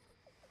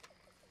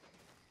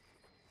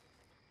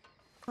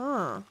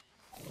 Huh.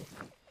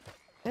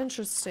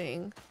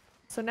 Interesting.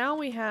 So now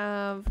we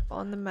have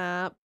on the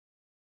map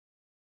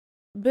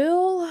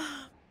Bill,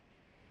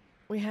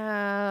 we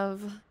have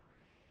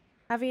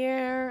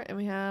Javier, and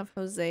we have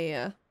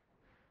Hosea.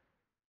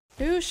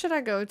 Who should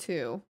I go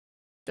to?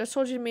 Just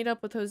told you to meet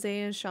up with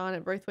Hosea and Sean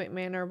at Braithwaite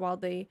Manor while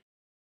they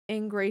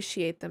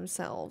ingratiate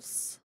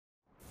themselves.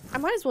 I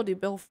might as well do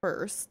Bill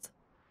first,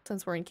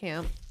 since we're in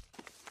camp.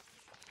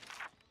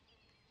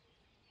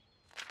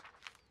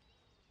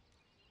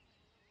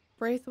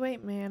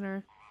 Braithwaite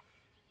Manor.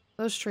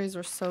 Those trees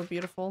were so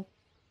beautiful.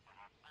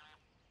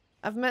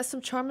 I've met some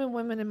charming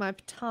women in my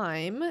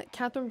time.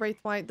 Catherine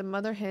Braithwaite, the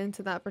mother hen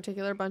to that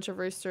particular bunch of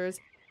roosters,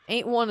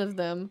 ain't one of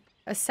them.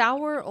 A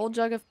sour old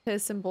jug of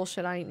piss and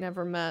bullshit I ain't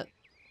never met.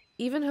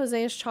 Even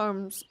Hosea's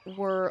charms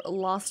were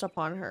lost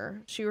upon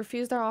her. She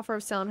refused our offer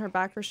of selling her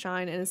back her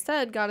shine and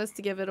instead got us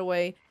to give it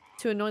away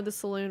to annoy the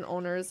saloon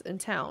owners in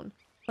town.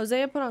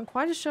 Hosea put on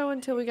quite a show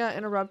until we got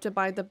interrupted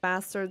by the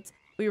bastards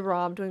we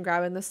robbed when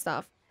grabbing the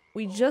stuff.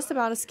 We just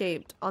about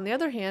escaped. On the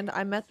other hand,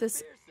 I met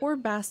this poor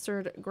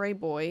bastard gray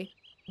boy,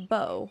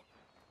 Beau,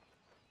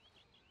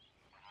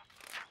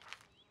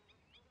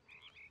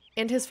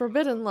 and his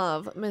forbidden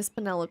love, Miss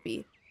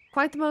Penelope.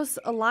 Quite the most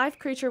alive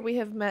creature we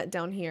have met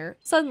down here.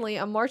 Suddenly,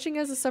 I'm marching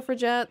as a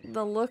suffragette.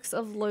 The looks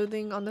of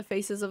loathing on the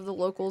faces of the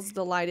locals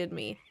delighted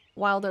me,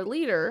 while their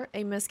leader,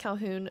 a Miss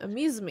Calhoun,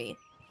 amused me.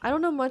 I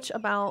don't know much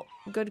about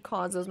good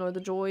causes nor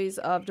the joys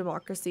of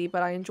democracy,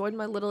 but I enjoyed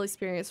my little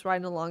experience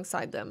riding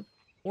alongside them.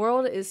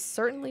 World is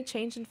certainly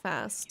changing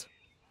fast.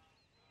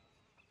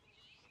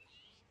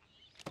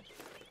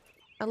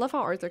 I love how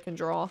Arthur can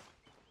draw.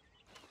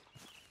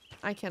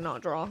 I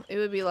cannot draw. It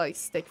would be like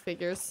stick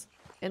figures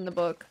in the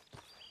book.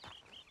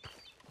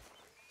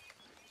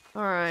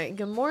 Alright,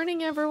 good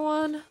morning,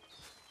 everyone.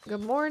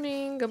 Good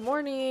morning, good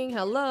morning,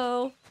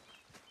 hello.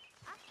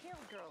 I've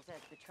killed girls that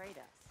betrayed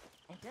us,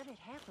 and done it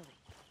happily.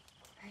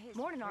 Is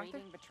Morning, Arthur.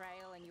 breeding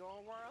betrayal in your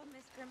world,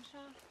 Miss Grimshaw?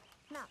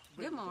 Not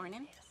Good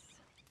morning.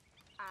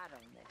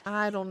 Idleness.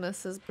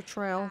 Idleness is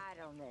betrayal.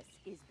 Idleness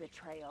is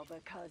betrayal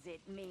because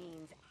it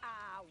means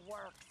I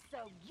work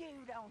so you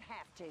don't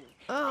have to.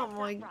 Oh That's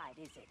my. not right,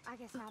 is it? I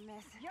guess not,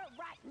 miss. You're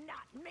right,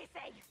 not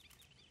Missy.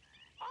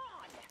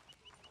 On.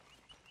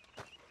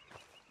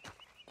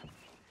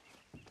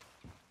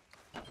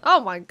 Oh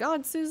my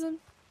god, Susan.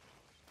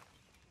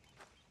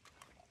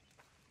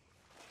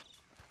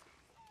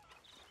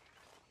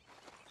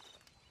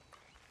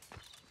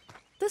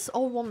 This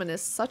old woman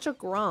is such a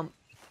grump.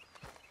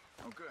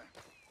 Okay.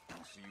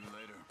 I'll see you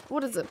later.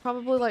 What is it?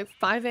 Probably like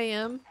 5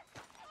 a.m.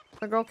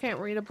 The girl can't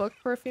read a book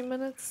for a few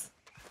minutes.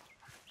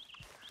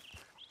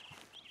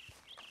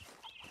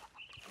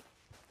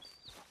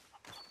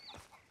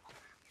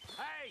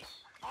 Hey,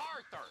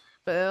 Arthur!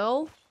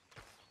 Bill?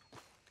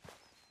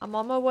 I'm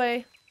on my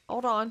way.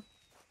 Hold on.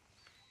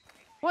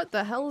 What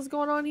the hell is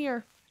going on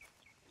here?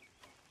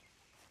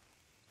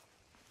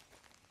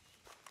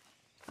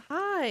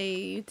 Hi,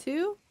 you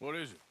two? What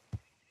is it?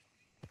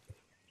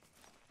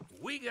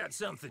 We got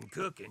something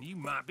cooking you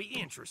might be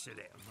interested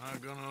in. Am I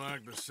gonna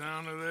like the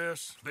sound of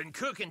this? Been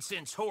cooking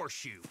since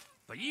Horseshoe,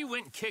 but you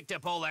went and kicked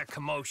up all that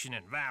commotion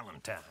in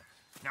Valentine.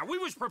 Now, we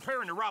was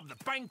preparing to rob the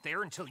bank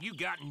there until you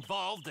got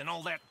involved in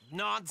all that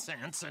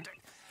nonsense, and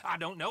I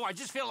don't know, I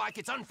just feel like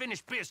it's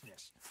unfinished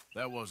business.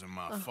 That wasn't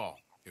my fault.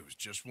 It was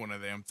just one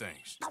of them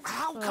things.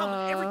 How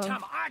come every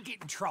time I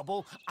get in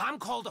trouble, I'm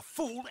called a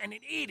fool and an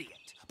idiot?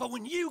 But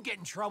when you get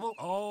in trouble,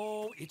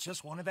 oh, it's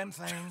just one of them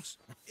things.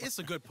 It's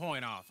a good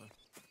point, Arthur.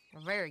 A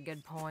very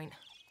good point.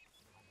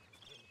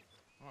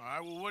 All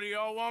right, well, what do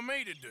y'all want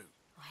me to do?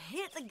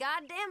 Hit the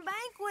goddamn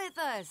bank with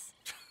us.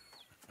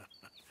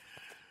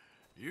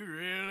 You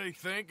really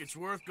think it's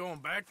worth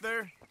going back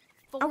there?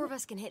 4 of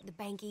us can hit the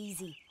bank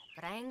easy,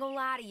 but I ain't gonna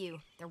lie to you.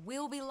 There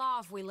will be law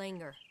if we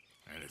linger.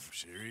 And if we're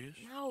serious?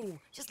 No,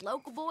 just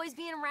local boys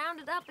being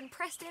rounded up and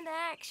pressed into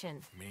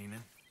action.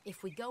 Meaning?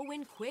 If we go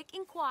in quick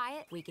and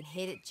quiet, we can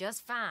hit it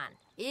just fine.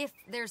 If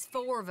there's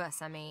 4 of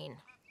us, I mean.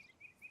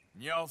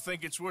 Y'all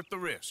think it's worth the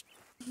risk?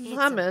 It's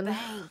I'm a in.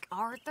 bank,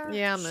 Arthur.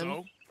 Yeah, I'm in.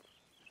 So?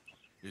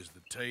 Is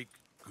the take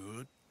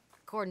good?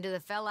 According to the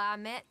fella I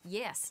met,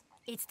 yes.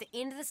 It's the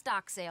end of the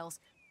stock sales.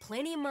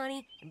 Plenty of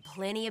money and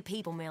plenty of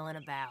people milling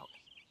about.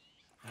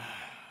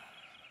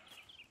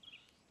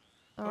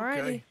 Alrighty.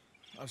 Okay,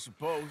 I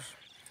suppose.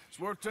 It's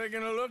worth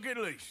taking a look at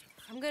least.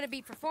 I'm gonna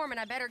be performing.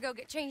 I better go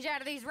get changed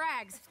out of these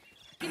rags.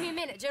 Give me a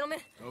minute, gentlemen.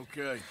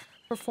 Okay.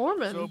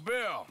 Performing. So,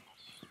 Bill,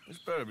 this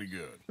better be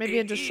good. Maybe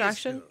a It is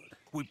distraction? good.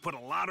 We put a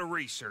lot of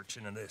research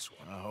into this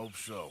one. I hope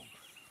so.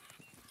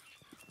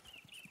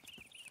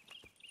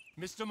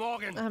 Mr.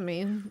 Morgan. I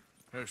mean,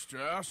 Herr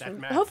Strauss? That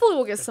man. hopefully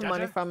we'll get the some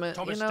money debtor, from it,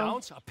 Thomas you know?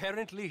 Downs,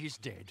 apparently he's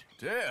dead.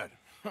 Dead?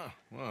 Huh.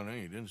 Well,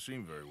 he didn't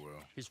seem very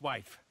well. His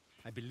wife.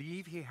 I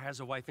believe he has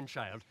a wife and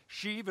child.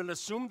 She will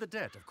assume the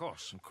debt, of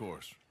course. Of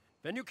course.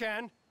 Then you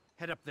can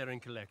head up there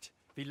and collect.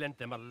 We lent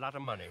them a lot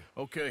of money.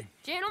 Okay.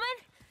 Gentlemen,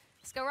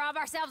 let's go rob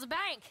ourselves a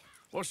bank.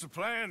 What's the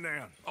plan,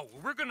 then? Oh,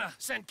 we're gonna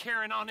send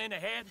Karen on in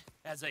ahead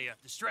as a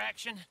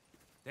distraction.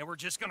 Then we're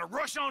just gonna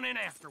rush on in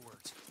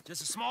afterwards.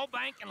 Just a small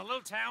bank in a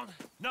little town.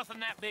 Nothing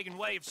that big in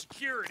way of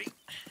security.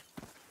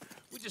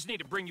 We just need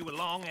to bring you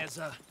along as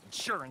a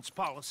insurance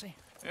policy.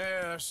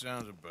 Yeah, that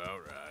sounds about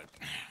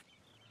right.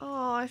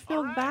 Oh, I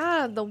feel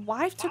bad. The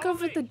wife took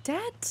over the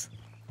debt?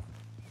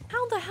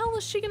 How the hell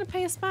is she gonna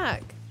pay us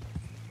back?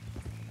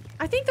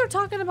 I think they're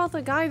talking about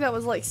the guy that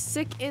was like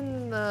sick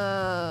in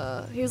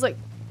the... He was like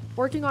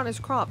working on his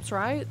crops,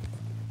 right?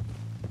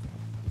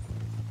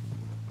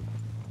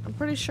 I'm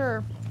pretty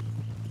sure.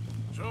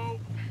 So,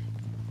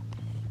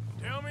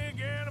 tell me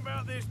again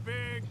about this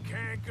big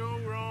can't go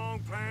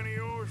wrong plan of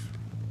yours.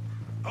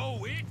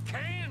 Oh, it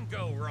can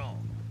go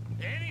wrong.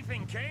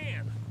 Anything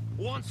can,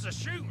 once the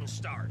shooting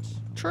starts.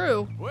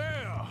 True.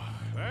 Well,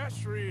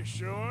 that's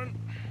reassuring.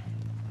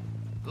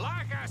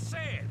 Like I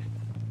said,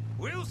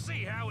 we'll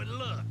see how it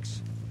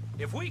looks.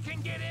 If we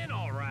can get in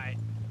all right,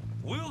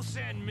 we'll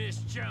send Miss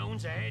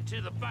Jones ahead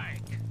to the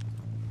bank.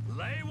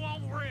 They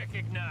won't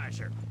recognize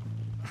her.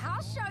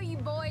 I'll show you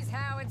boys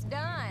how it's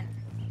done.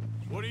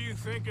 What are you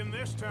thinking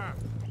this time?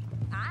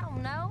 I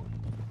don't know.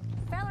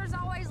 Fellers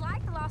always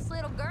like the lost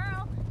little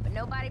girl, but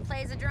nobody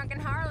plays a drunken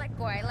harlot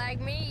quite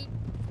like me.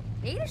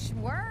 Either should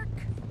work.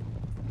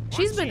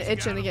 She's been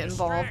itching to get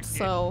involved,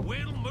 so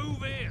we'll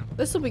move in.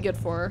 this will be good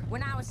for her.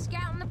 When I was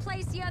scouting the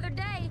place the other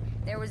day,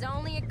 there was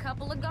only a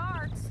couple of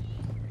guards.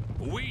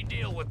 We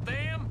deal with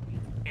them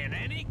and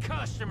any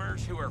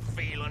customers who are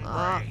feeling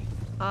brave.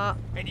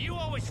 And you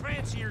always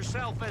fancy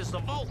yourself as the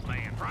vault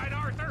man, right,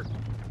 Arthur?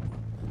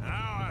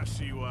 Now I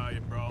see why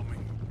you brought me.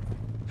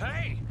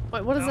 Hey!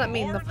 Wait, what does that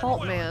mean? more The than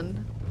fault willing.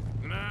 man?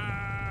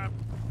 Nah,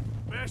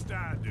 best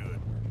I do it.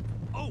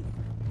 Oh,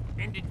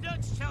 And did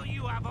Dutch tell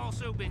you I've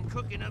also been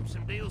cooking up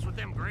some deals with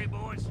them Gray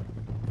boys?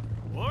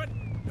 What?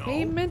 No.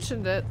 He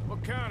mentioned it.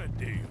 What kind of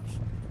deals?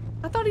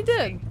 I thought he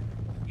did.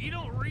 You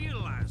don't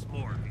realize,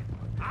 Morgan.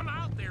 I'm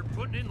out there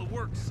putting in the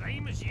work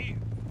same as you.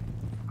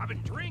 I've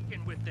been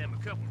drinking with them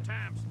a couple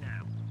times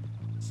now.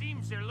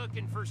 Seems they're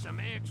looking for some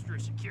extra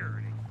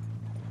security.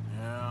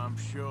 Yeah, I'm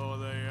sure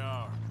they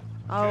are.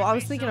 Oh, I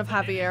was thinking of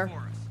Javier.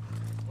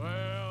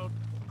 Well,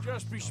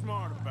 just be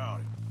smart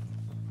about it.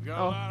 We got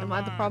a Oh, lot am of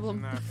I the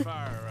problem? irons in that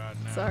fire right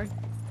now. Sorry.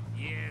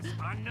 Yes,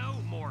 I know,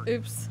 Morgan.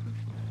 Oops.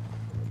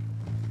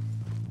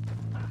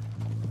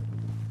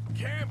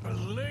 Can't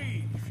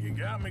believe you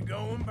got me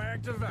going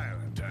back to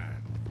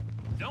Valentine.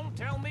 Don't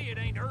tell me it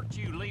ain't hurt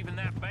you leaving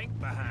that bank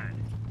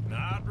behind.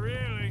 Not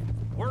really.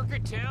 Work a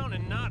town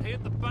and not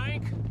hit the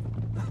bank?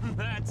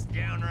 That's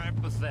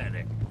downright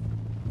pathetic.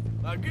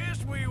 I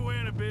guess we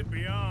went a bit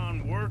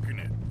beyond working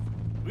it.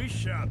 We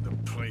shot the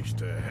place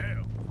to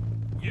hell.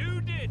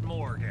 You did,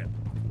 Morgan.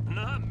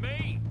 Not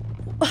me.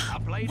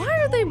 Why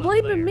are they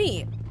blaming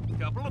me?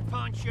 Couple of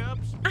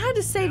punch-ups. I had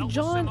to save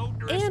John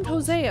and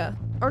Hosea.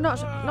 Or not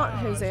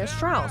Hosea,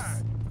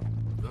 Strauss.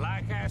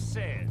 Like I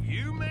said,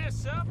 you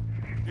mess up,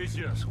 it's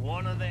just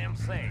one of them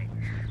things.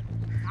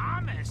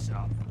 I mess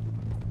up,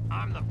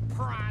 I'm the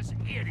prize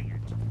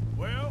idiot.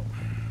 Well,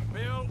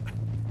 Bill,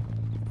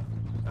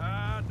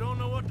 I don't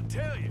know what to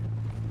tell you.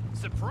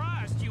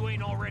 Surprised you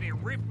ain't already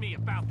ripped me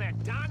about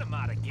that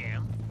dynamite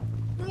again.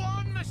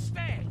 One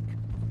mistake,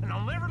 and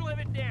I'll never live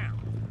it down.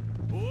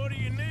 What do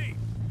you need?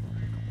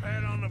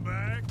 Pat on the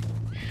back?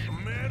 A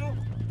medal?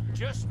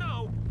 Just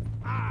know,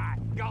 I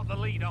got the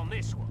lead on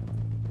this one.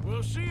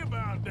 We'll see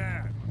about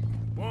that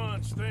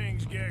once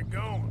things get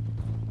going.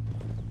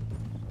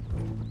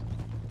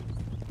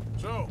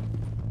 So,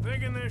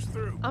 thinking this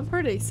through. I'm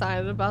pretty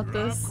excited about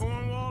this.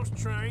 Cornwall's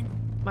train.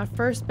 My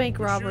first bank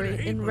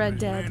robbery in Red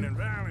Dead. In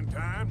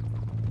Valentine.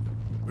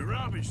 We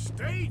rob his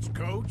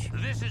stagecoach.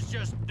 This is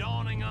just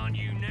dawning on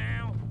you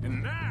now.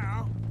 And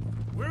now,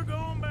 we're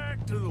going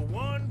back to the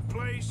one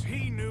place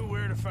he knew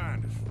where to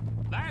find us.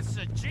 That's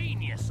the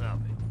genius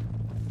of it.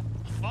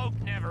 Folk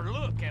never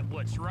look at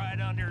what's right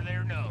under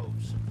their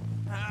nose.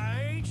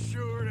 I ain't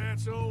sure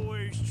that's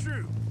always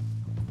true.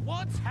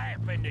 What's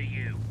happened to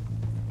you?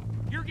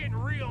 You're getting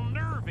real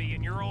nervy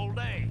in your old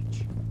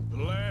age.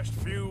 The last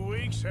few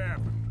weeks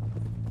happened.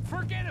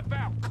 Forget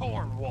about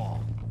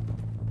Cornwall.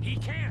 He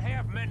can't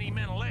have many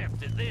men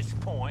left at this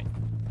point.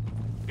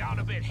 Got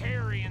a bit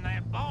hairy in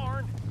that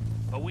barn,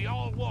 but we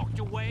all walked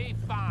away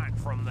fine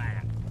from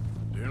that.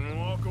 Didn't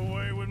walk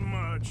away with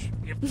much.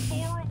 If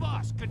 4 of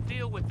us could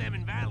deal with them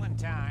in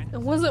Valentine, it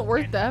wasn't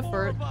worth the effort.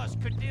 4 of us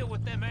could deal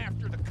with them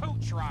after the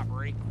coach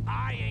robbery,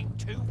 I ain't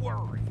too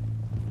worried.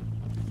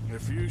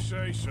 If you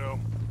say so.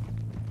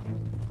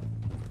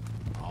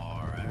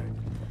 All right.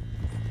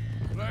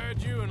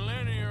 Glad you and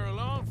Lenny are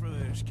along for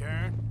this,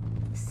 Karen.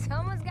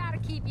 Someone's got to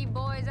keep you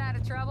boys out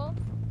of trouble.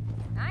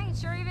 I ain't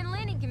sure even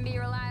Lenny can be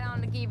relied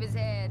on to keep his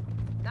head.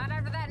 Not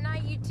after that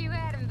night you two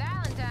had in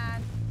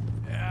Valentine.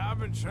 Yeah, I've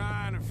been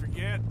trying to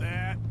forget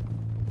that.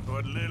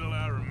 What little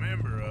I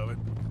remember of it.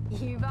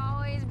 You've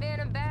always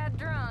been a bad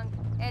drunk.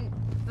 And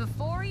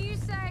before you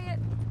say it,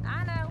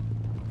 I know.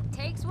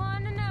 Takes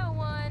one to know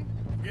one.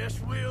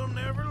 Guess we'll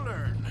never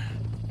learn.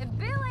 And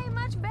Bill ain't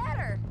much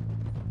better.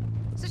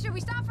 So should we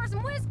stop for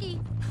some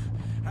whiskey?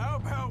 How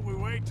about we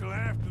wait till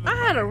after the I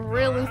had a break,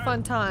 really right?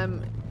 fun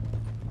time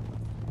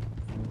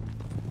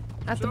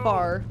at the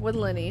bar with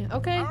Lenny,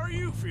 okay? How are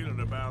you feeling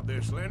about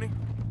this, Lenny?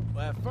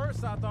 Well, at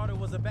first I thought it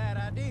was a bad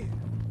idea.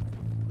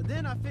 But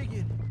then I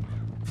figured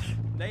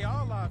they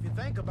all are if you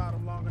think about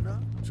them long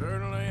enough.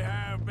 Certainly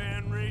have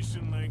been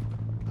recently.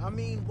 I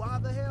mean, why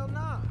the hell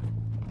not?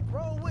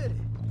 Roll with it.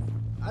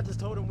 I just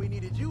told him we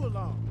needed you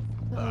along.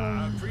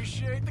 I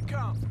appreciate the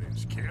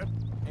confidence, kid.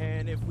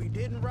 And if we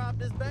didn't rob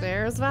this bank,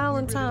 there's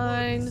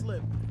Valentine.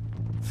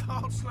 Valentine.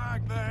 Thoughts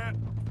like that,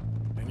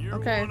 and you're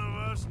okay. one of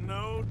us,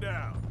 no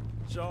doubt.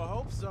 Sure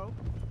hope so.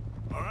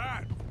 All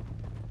right.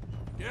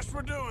 Guess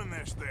we're doing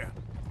this then.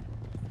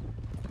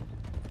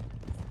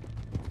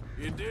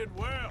 You did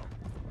well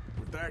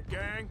with that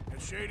gang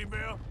at Shady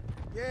Belle.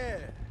 Yeah,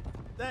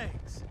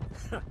 thanks.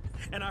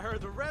 And I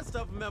heard the rest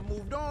of them have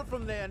moved on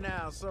from there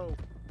now, so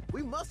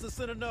we must have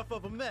sent enough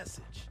of a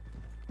message.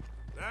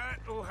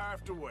 That'll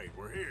have to wait.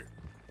 We're here.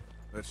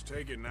 Let's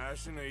take it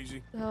nice and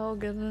easy. Oh,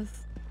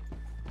 goodness.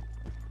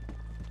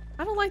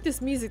 I don't like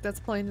this music that's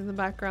playing in the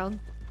background.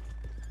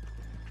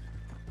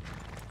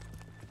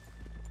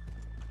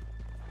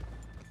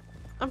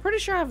 I'm pretty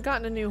sure I've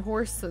gotten a new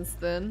horse since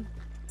then,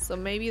 so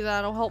maybe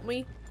that'll help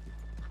me.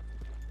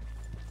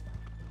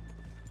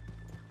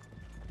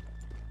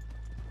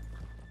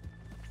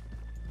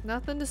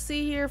 Nothing to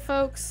see here,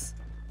 folks.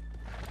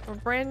 We're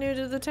brand new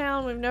to the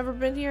town. We've never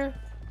been here.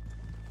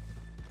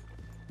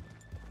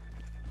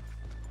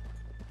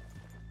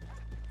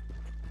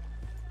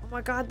 Oh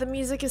my god, the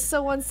music is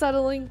so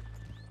unsettling.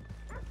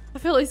 I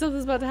feel like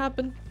something's about to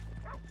happen.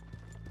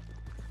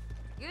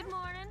 Good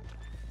morning.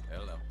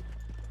 Hello.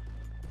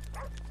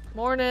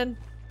 Morning.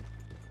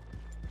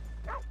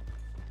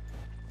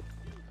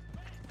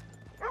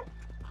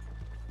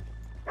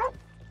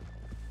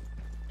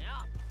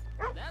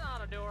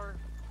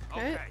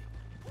 Okay.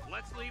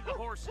 Let's leave the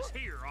horses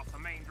here off the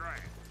main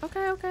drag.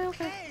 Okay.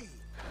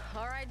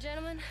 All right,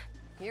 gentlemen.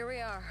 Here we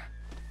are.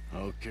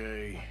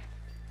 Okay.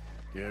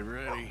 Get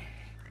ready.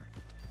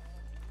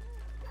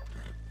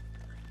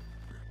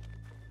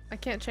 I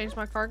can't change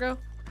my cargo?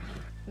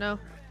 No.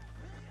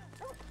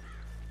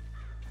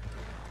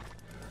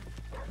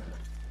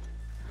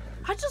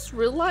 I just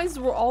realized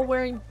we're all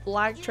wearing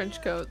black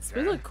trench coats.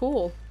 We look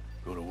cool.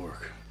 Go to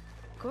work.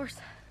 Of course.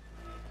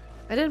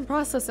 I didn't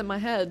process in my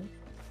head.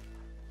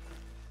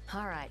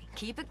 All right,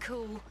 keep it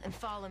cool and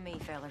follow me,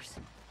 fellas.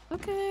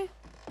 Okay.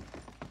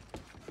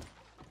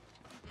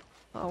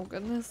 Oh,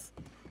 goodness.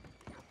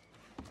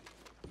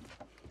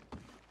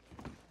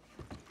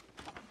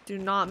 Do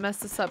not mess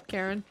this up,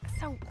 Karen.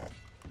 So,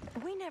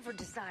 we never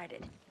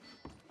decided.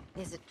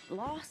 Is it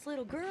lost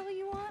little girl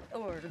you want,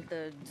 or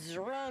the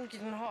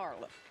drunken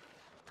harlot?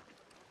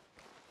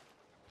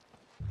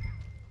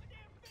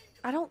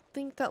 I don't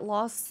think that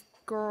lost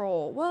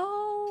girl.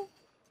 Well,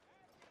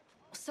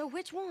 so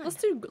which one? Let's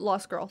do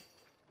lost girl.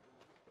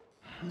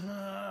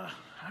 I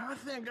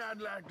think I'd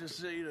like to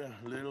see the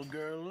little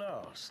girl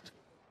lost.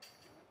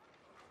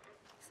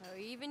 So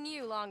even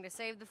you long to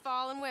save the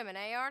fallen women,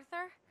 eh,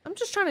 Arthur? I'm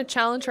just trying to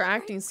challenge her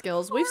acting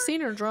skills. We've seen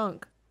her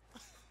drunk.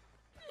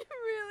 You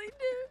really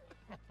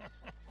do.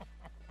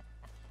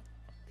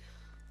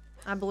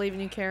 I believe in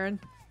you, Karen.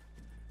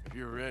 If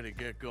you're ready,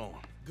 get going.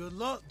 Good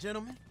luck,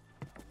 gentlemen.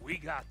 We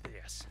got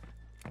this.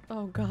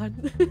 Oh, God.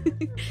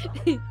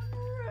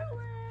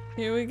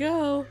 Here we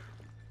go.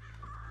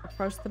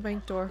 Approach the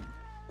bank door.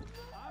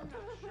 I'm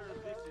not sure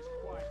this is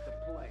quite the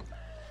place.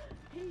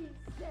 He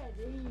said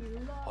he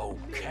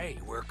loved Okay,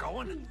 we're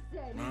going.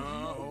 No,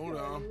 hold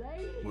on.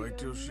 Wait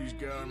till she's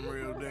got him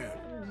reeled in.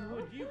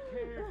 Would you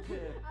care to...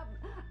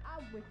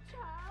 I'm with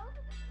child,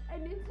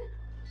 and it's...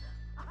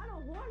 I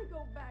don't want to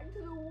go back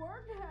to the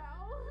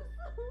workhouse.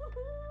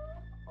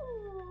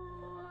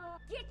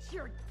 Get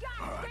your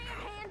goddamn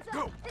hands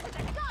up! This is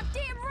a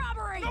goddamn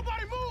robbery!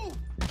 Nobody move!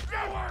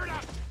 No word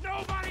up!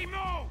 Nobody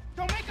move!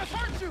 Don't make us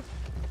hurt you!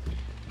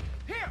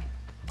 Here!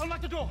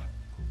 Unlock the door!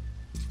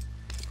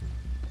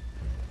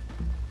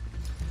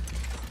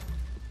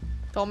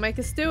 Don't make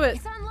us do it.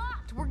 It's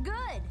unlocked! We're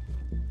good!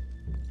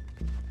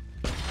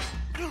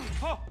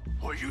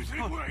 Oh, you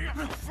think we're here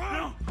for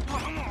fun?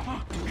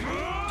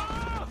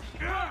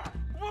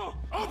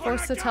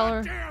 Forced to tell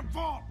her. Damn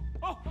vault!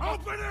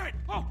 Open it!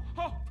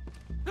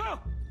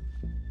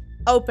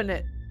 Open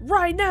it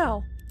right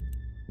now.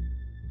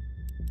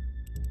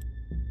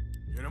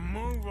 Get a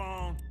move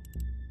on.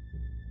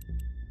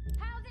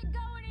 How's it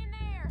going in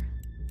there?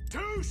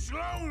 Too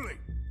slowly.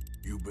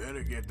 You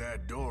better get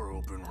that door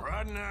open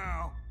right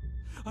now.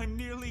 I'm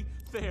nearly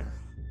there.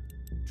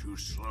 Too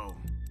slow.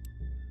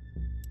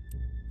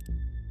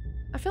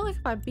 I feel like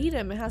if I beat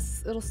him,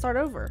 it'll start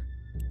over.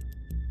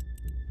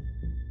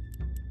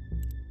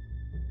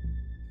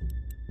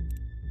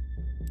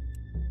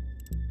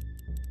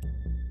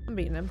 I'm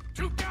beating him.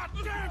 Too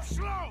goddamn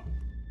slow.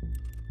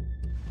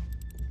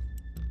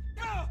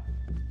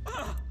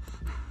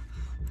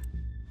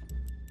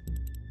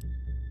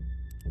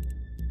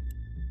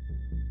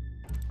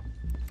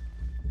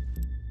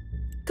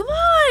 Come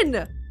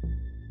on!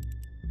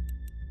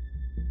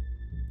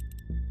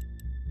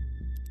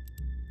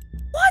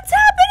 What's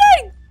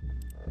happening?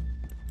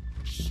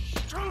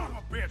 Son of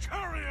a bitch,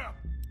 hurry up!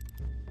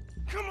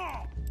 Come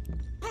on!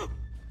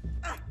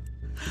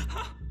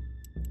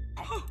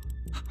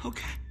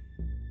 Okay.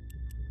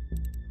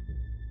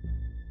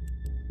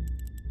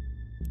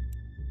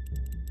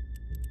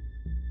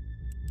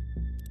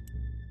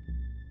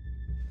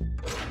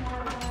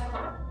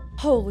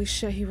 Holy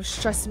shit, he was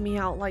stressing me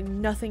out like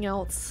nothing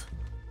else.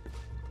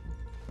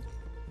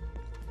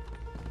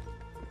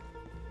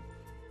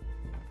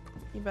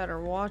 You better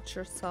watch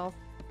yourself.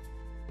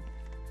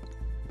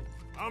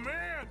 I'm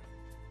in!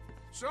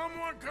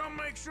 Someone come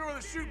make sure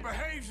the chute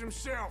behaves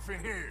himself in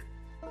here.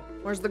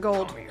 Where's the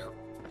gold? Come here.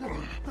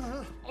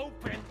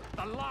 Open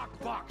the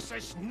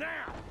lockboxes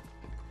now!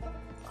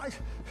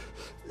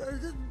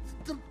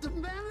 The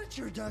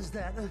manager does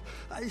that.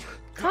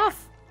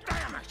 Cuff!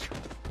 Damn it!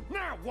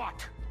 Now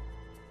what?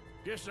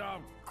 Guess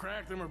I'll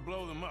crack them or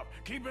blow them up.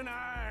 Keep an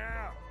eye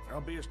out.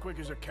 I'll be as quick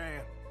as I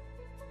can.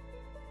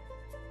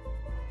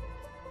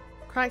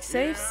 Crack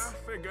safes? Yeah,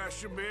 I think I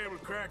should be able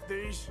to crack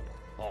these.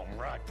 All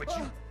right, but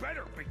you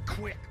better be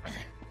quick.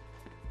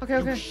 Okay,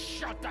 okay. You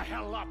shut the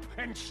hell up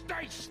and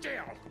stay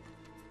still.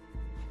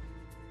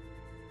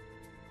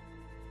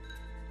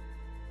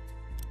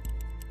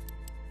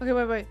 Okay,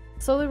 wait.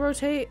 Slowly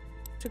rotate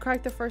to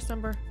crack the first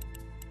number.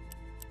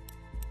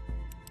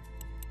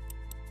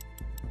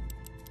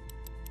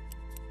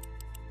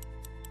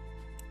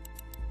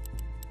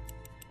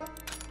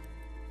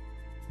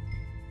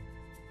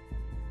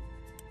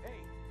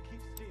 Hey,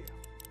 keep still.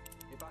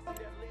 If I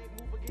see that leg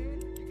move again,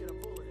 you get a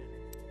bullet in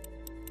it.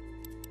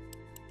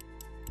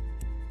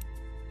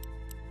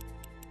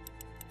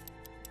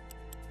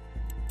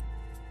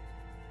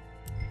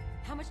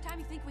 How much time do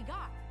you think we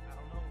got? I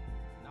don't know.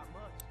 Not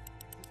much.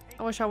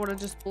 I wish I would have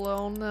just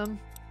blown them.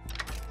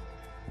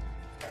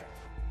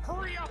 Hurry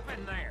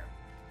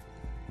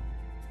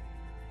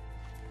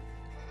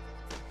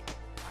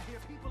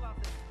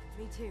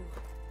too.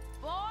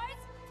 Boys,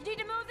 you need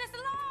to move this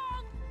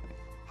along.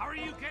 How are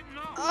you getting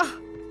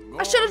on?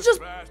 I should have just...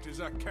 as fast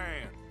as I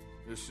can.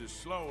 This is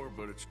slower,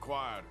 but it's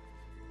quieter.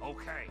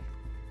 Okay.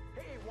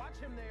 Hey, watch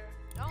him there.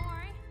 Don't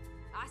worry.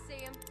 I see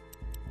him.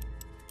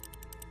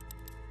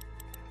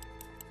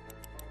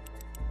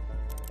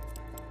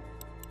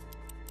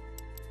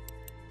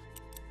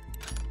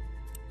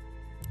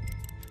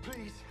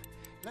 Please,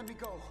 let me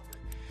go.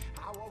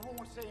 I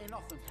won't say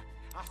nothing.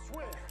 I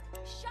swear.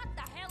 Shut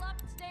the hell up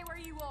and stay where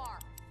you are.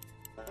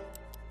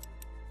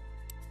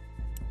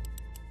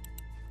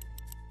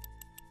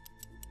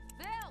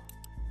 Bill,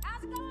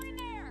 how's it going in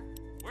there?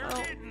 We're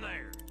getting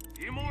there. A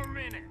few more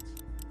minutes.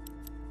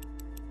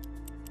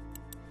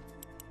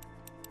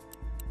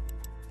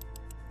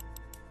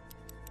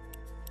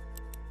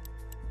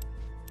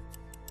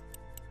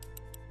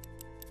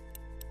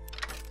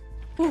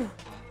 Ooh.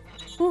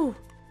 Ooh.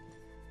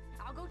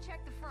 I'll go check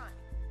the front.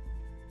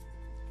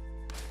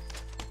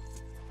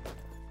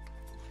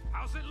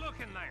 How's it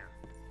looking there?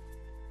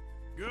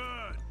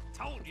 Good.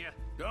 Told you.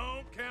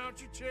 Don't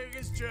count your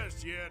chickens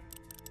just yet.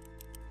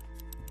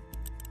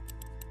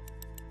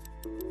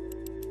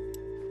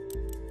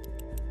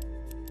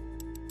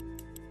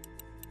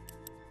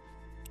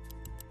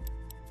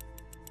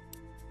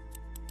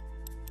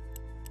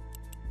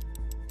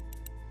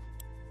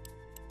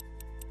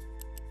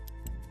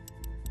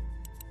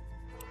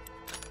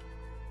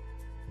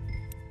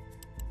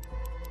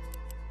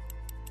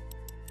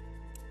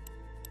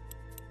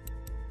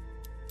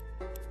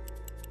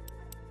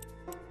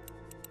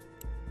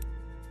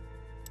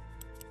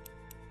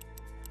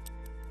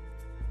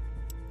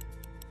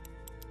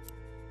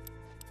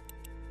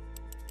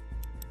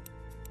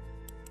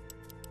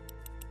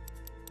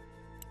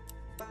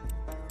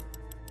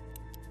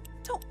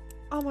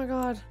 Oh my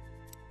god.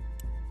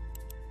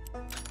 I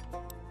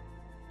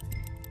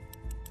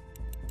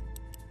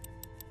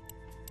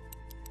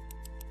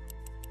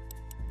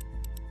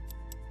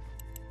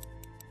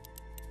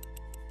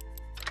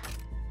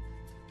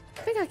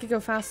think I could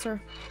go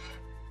faster.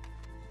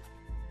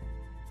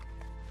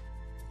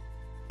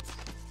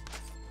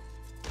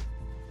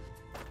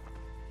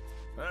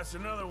 That's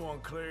another one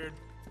cleared.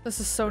 This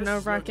is so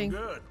nerve-wracking.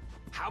 Good.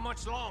 How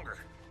much longer?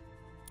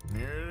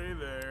 Nearly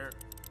there.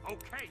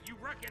 Okay, you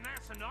reckon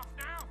that's enough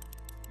now?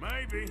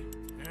 Maybe.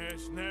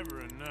 It's never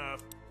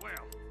enough.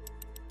 Well,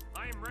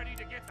 I am ready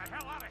to get the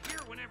hell out of here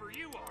whenever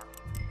you are.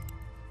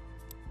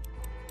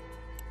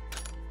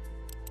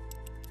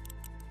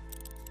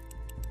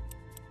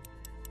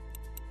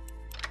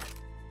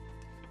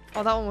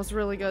 Oh, that one was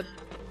really good.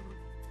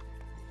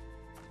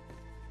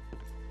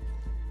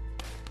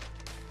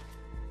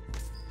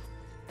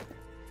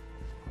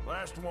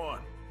 Last one.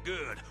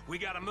 Good. We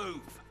gotta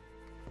move.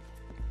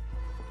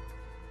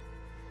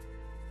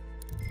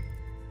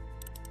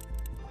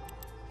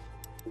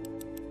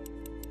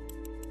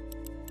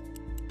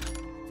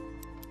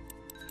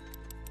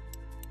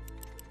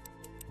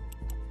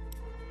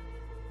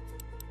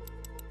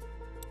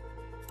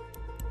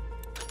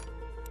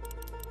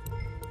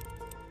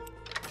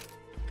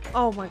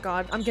 Oh my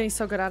god, I'm getting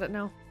so good at it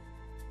now.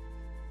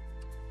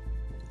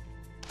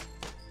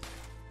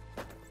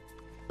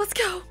 Let's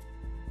go!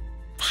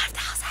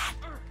 5,000!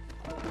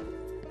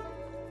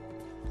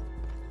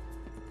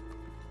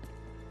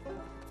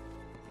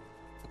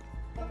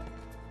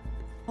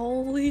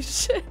 Holy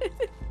shit!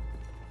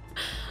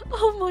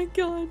 Oh my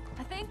god.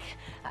 I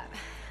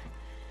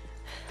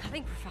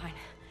think we're fine.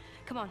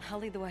 Come on, I'll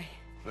lead the way.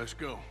 Let's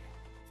go.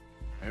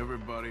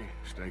 Everybody,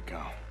 stay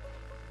calm.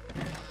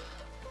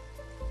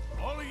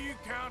 All of you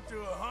count to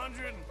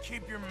 100 and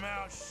keep your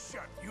mouth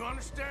shut. You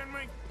understand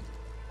me?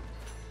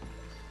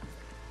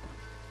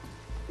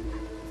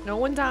 No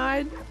one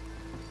died.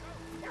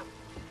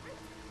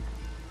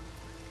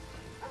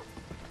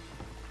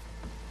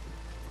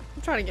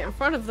 I'm trying to get in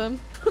front of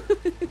them.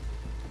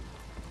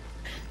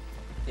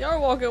 Y'all are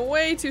walking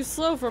way too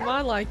slow for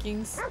my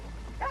likings.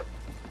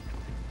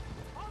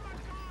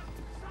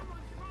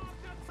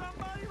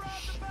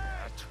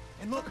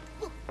 And look,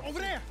 over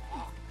there.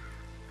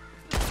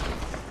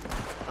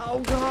 Oh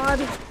god.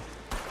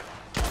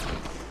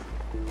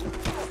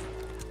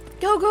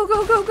 Go, go,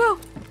 go, go, go.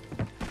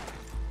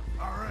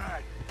 All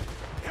right.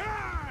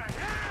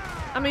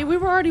 I mean, we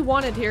were already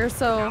wanted here,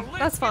 so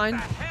that's fine.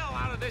 Get the hell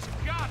out of this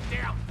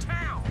goddamn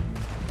town.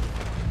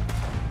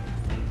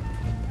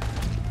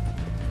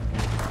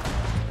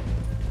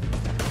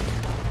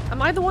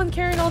 Am I the one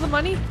carrying all the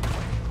money?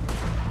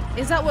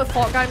 Is that what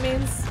Fault Guy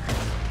means?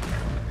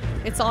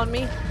 It's on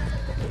me.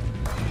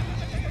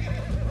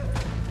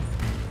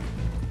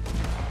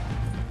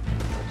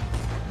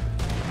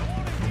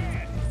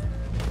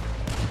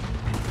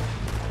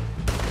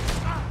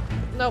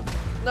 Nope.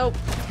 Nope.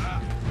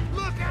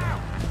 Look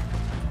out!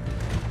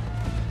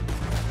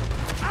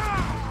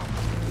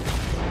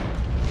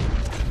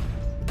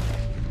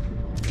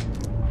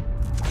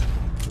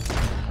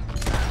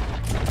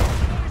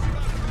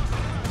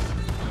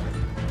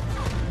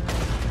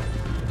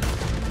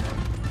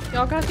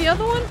 Y'all got the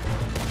other one?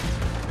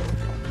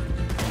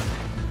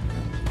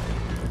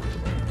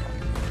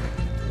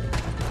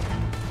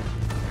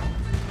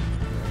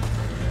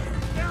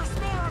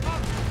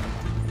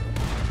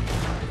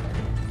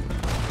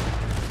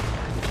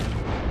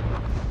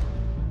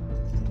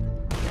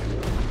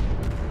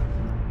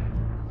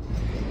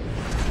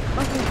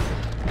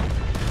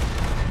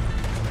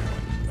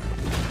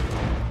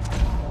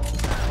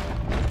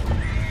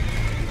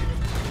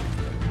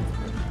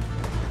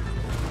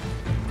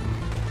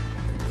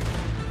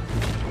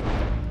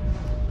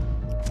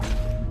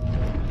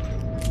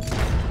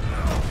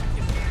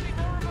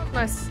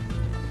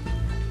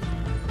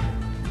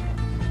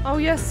 Oh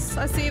yes,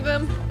 I see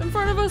them in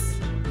front of us.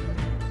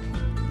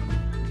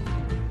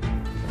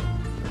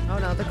 Oh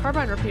no, the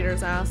carbine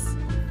repeater's ass.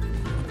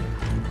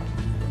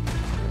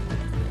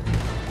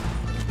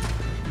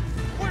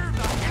 Where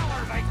the hell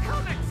are they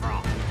coming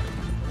from?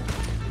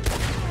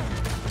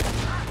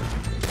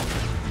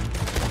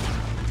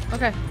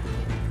 Okay.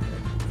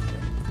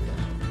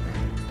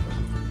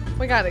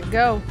 We gotta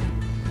go.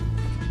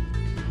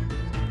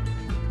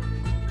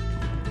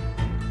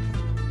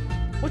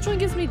 Which one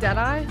gives me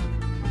Deadeye?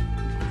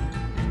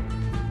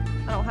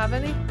 I don't have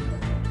any.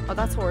 Oh,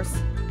 that's horse.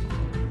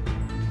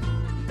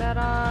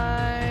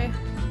 Deadeye.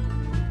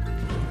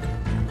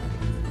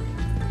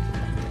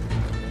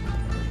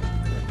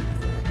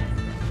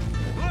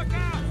 Look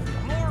out!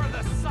 More of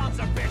the sons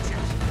of bitches!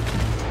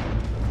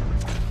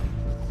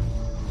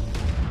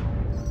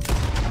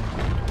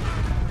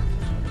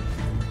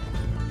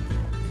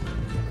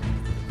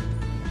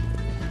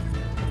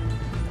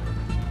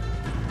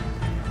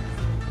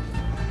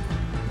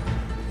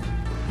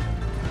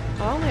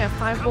 I only have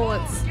 5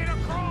 bullets. Get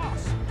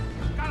across!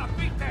 Gotta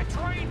beat that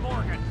train,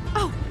 Morgan!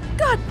 Oh,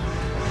 God!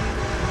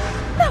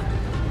 No!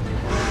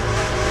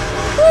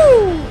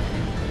 Woo!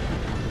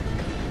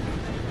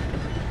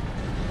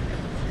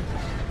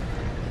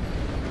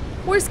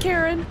 Where's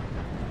Karen?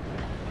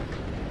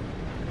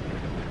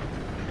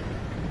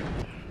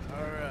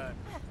 All right.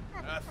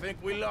 I think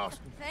we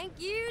lost him. Thank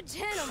you,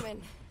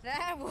 gentlemen.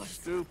 That was...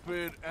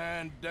 Stupid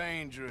and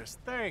dangerous.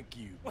 Thank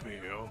you,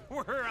 Bill.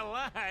 We're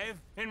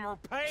alive and we're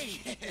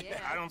paid.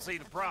 I don't see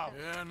the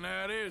problem. Yeah, and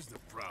that is the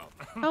problem.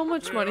 How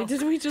much money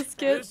did we just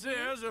get? This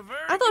is a very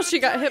I thought good she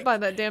got trade. hit by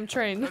that damn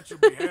train. Dutch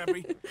will be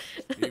happy,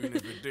 even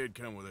if it did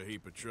come with a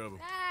heap of trouble.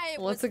 Hey,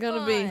 What's it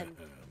gonna be? Well,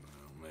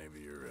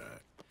 maybe you're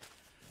right.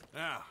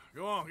 Now,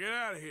 go on, get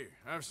out of here.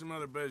 I have some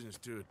other business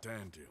to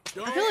attend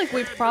to. I feel like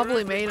we've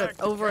probably made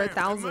over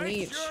 1,000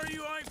 each. Sure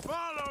you ain't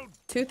followed.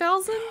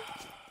 2,000?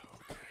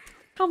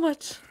 How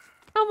much?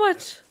 How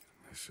much?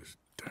 This is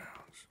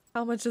Downs.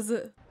 How much is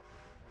it?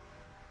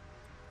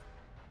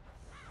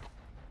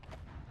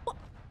 What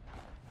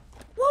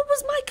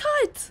was my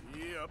cut?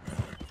 Yep.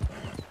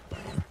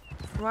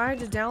 Ride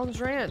to Downs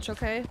Ranch.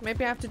 Okay,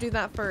 maybe I have to do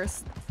that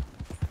first.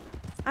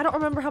 I don't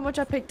remember how much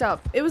I picked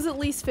up. It was at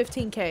least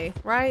 15K,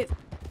 right?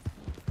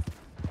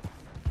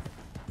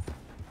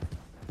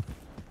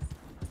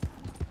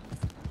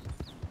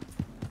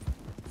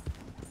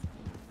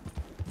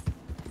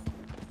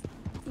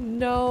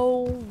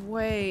 No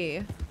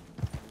way.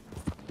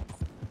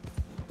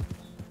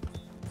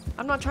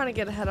 I'm not trying to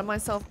get ahead of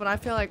myself, but I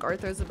feel like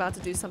Arthur's about to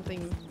do something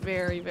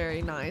very,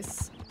 very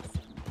nice.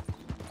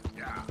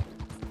 Yeah.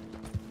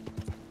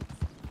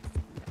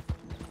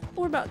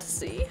 We're about to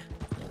see.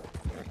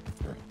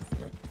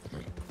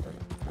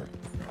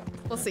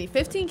 Let's see,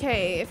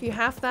 15K. If you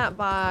half that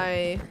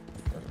by,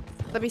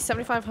 that'd be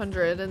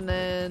 7,500, and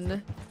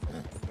then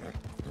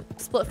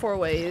split 4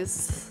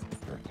 ways.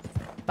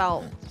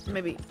 About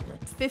maybe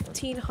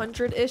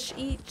 1,500-ish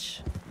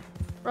each,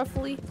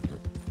 roughly.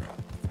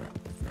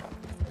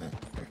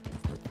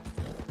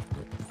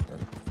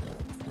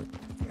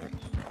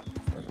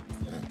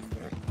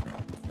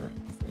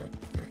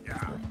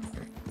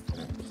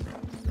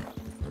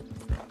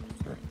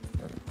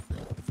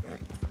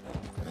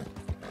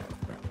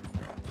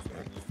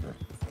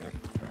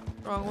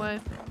 Wrong way.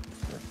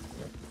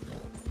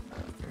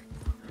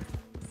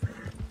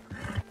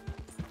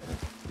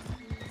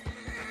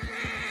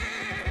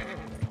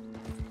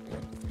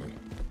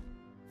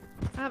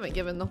 I haven't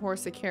given the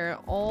horse a carrot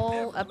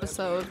all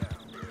episode.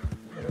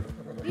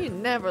 You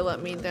never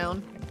let me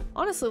down.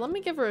 Honestly, let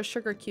me give her a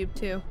sugar cube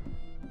too.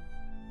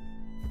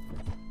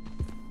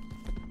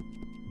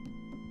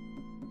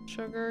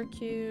 Sugar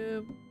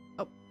cube.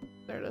 Oh,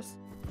 there it is.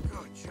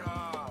 Good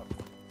job.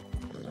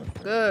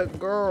 Good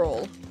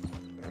girl.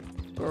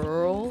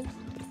 Girl.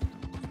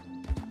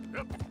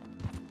 Yep.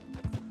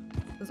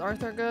 Is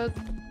Arthur good?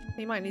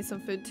 He might need some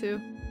food too.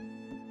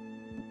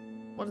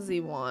 What does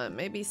he want?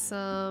 Maybe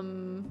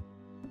some...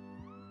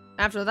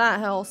 After that,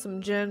 hell,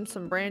 some gin,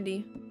 some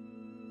brandy,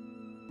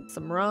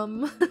 some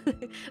rum,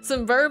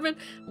 some bourbon.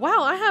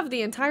 Wow, I have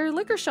the entire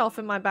liquor shelf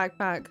in my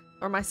backpack.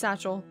 Or my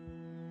satchel.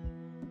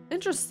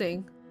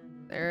 Interesting.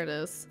 There it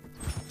is.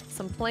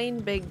 Some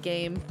plain big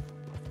game.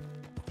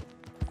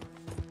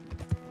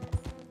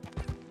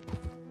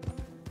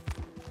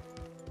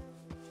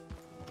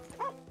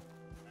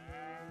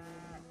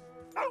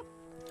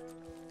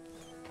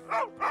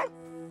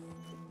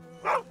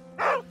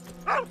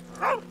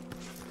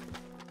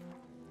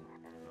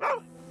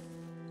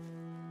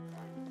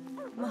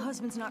 My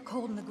husband's not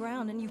cold in the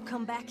ground and you've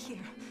come back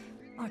here.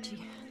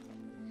 Archie,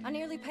 I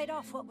nearly paid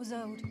off what was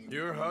owed.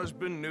 Your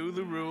husband knew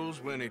the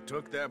rules when he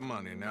took that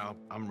money. Now,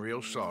 I'm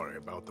real sorry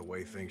about the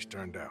way things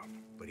turned out.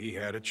 But he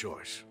had a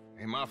choice.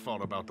 Ain't my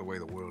fault about the way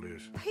the world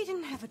is. He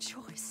didn't have a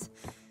choice.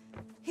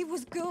 He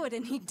was good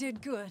and he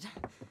did good.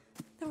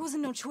 There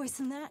wasn't no choice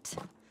in that.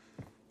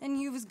 And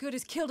you've as good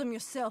as killed him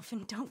yourself,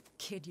 and don't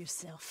kid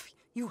yourself.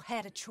 You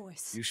had a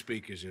choice. You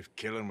speak as if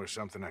killing were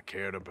something I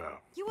cared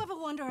about. You ever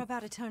wonder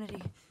about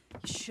eternity?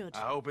 You should.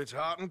 I hope it's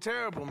hot and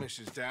terrible,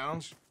 Mrs.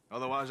 Downs.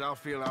 Otherwise, I'll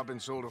feel I've been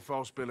sold a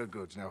false bill of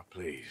goods. Now,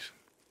 please,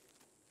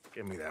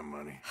 give me that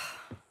money.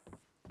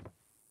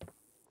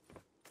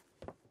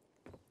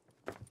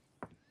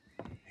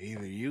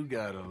 Either you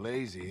got a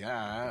lazy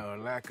eye or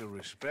lack of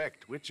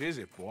respect. Which is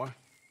it, boy?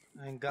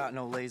 I ain't got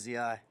no lazy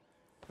eye.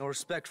 No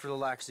respect for the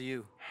likes of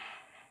you.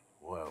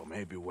 Well,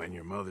 maybe when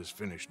your mother's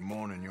finished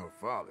mourning your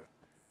father,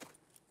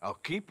 I'll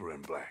keep her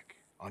in black,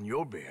 on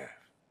your behalf.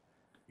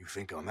 You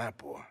think on that,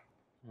 boy?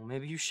 Well,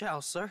 maybe you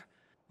shall, sir.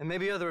 And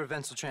maybe other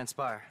events will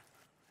transpire.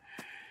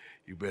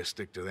 You best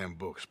stick to them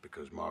books,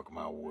 because mark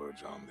my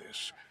words on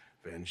this.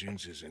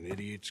 Vengeance is an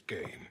idiot's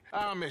game.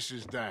 Ah,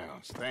 Mrs.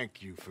 Downs,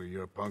 thank you for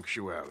your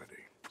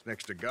punctuality. It's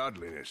next to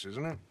godliness,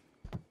 isn't it?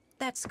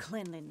 That's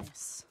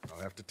cleanliness.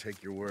 I'll have to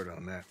take your word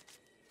on that.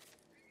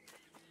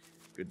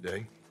 Good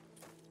day.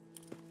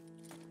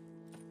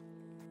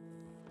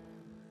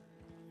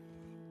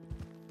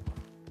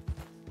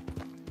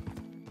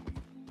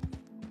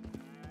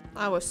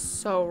 I was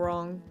so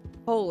wrong.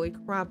 Holy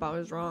crap, I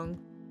was wrong.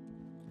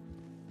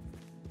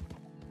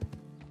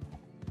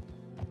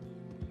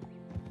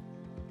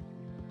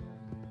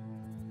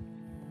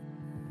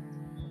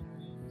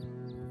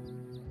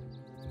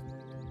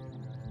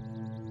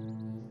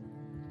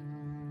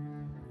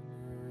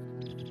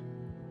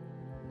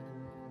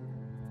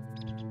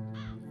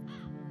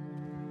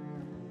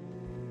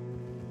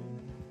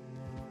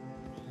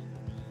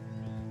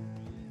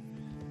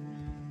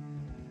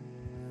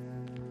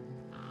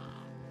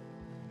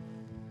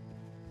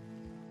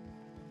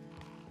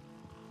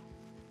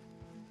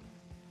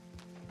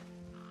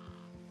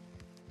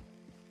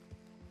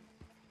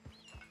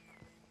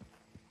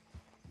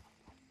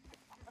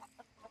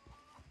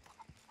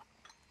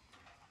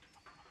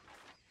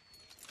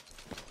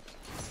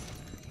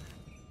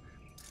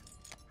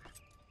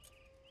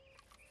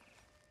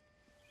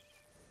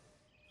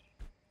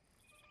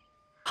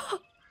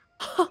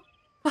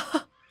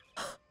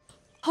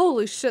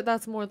 Holy shit,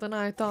 that's more than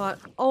I thought.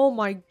 Oh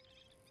my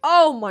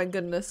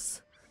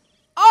goodness.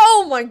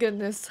 Oh my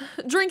goodness.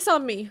 Drinks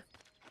on me.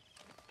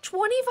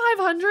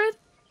 2,500?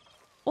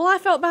 Well, I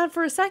felt bad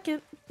for a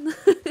second.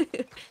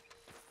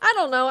 I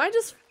don't know.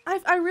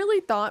 I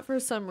really thought for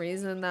some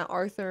reason that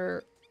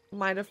Arthur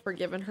might have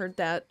forgiven her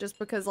debt just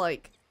because,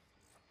 like,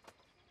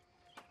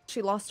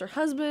 she lost her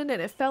husband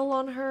and it fell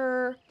on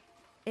her.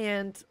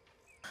 And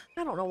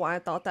I don't know why I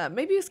thought that.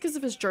 Maybe it's because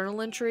of his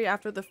journal entry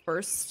after the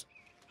first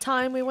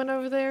time we went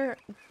over there.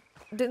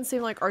 Didn't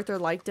seem like Arthur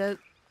liked it.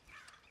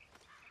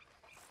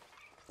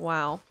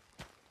 Wow.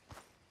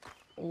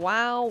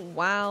 Wow,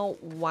 wow,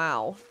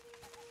 wow.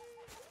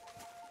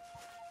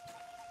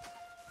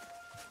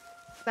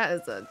 That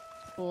is a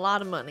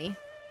lot of money.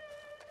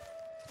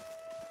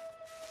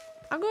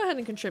 I'll go ahead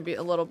and contribute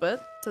a little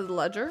bit to the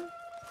ledger.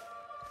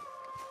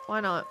 Why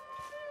not?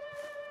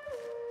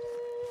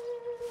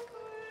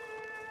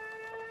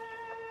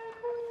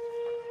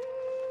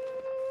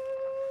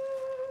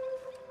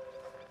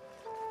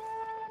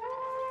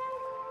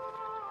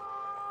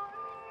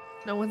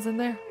 No one's in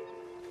there.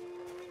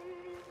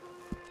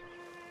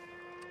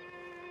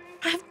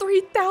 I have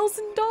 $3,000.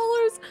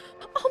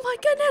 Oh my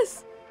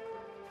goodness.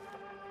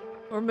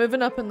 We're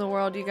moving up in the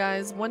world, you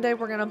guys. One day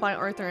we're gonna buy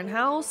Arthur a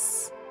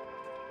house.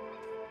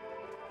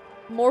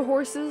 More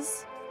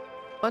horses.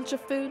 Bunch of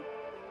food.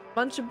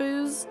 Bunch of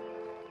booze.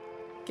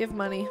 Give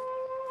money.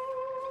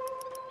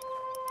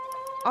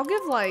 I'll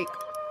give like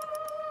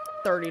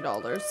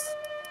 $30.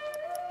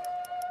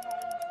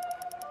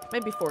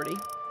 Maybe 40.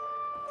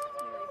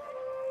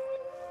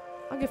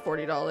 I'll give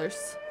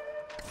 $40.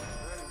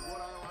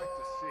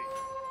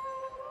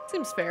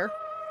 Seems fair.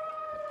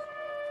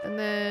 And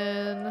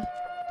then...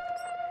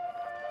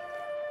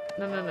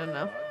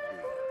 No.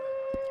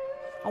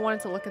 I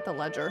wanted to look at the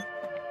ledger.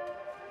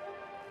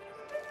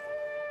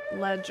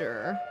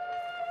 Ledger.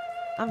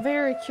 I'm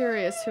very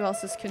curious who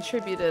else has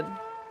contributed.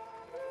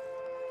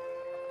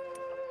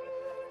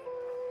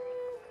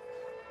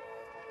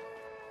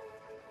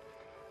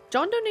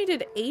 John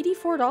donated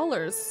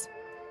 $84.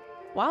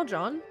 Wow,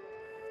 John.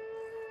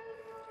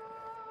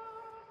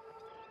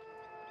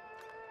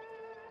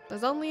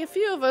 There's only a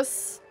few of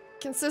us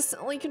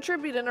consistently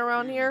contributing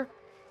around here.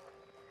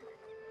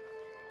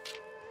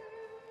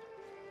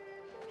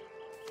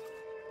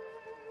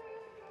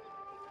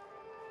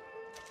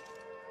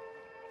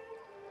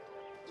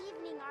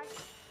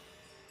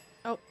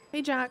 Oh,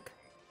 hey Jack.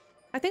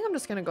 I think I'm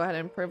just gonna go ahead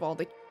and improve all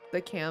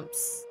the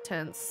camps,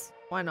 tents.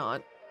 Why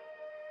not?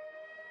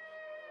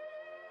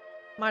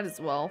 Might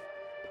as well.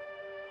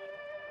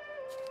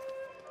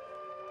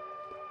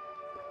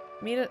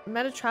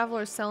 Met a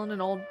traveler selling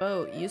an old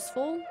boat.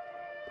 Useful?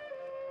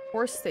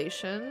 Horse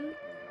station.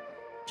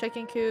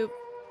 Chicken coop.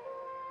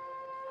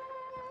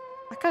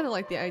 I kind of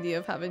like the idea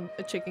of having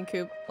a chicken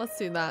coop. Let's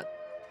do that.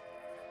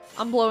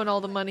 I'm blowing all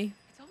the money.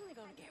 It's only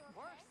gonna get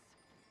worse.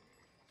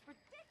 It's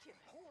ridiculous.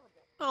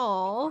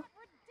 Aww.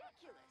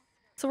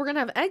 So we're gonna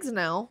have eggs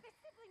now.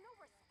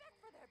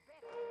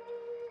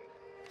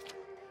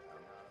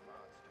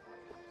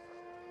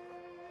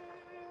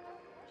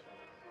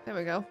 There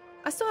we go.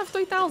 I still have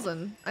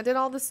 3,000. I did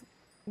all this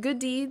good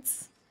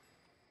deeds.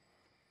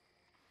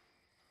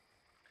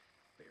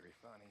 Very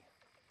funny.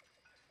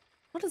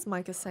 What is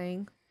Micah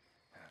saying?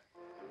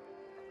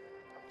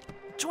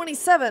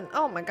 27.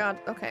 Oh my god.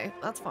 Okay,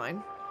 that's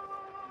fine.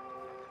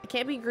 I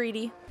can't be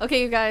greedy.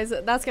 Okay, you guys,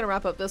 that's gonna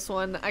wrap up this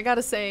one. I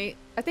gotta say,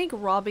 I think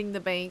robbing the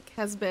bank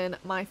has been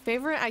my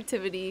favorite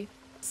activity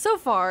so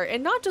far,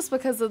 and not just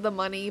because of the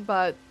money,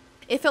 but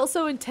it felt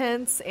so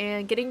intense,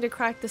 and getting to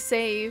crack the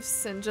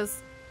safes and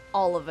just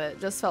all of it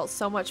just felt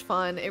so much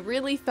fun. It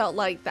really felt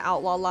like the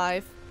outlaw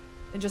life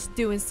and just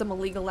doing some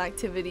illegal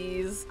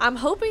activities. I'm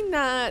hoping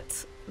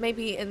that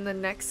maybe in the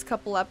next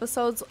couple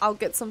episodes I'll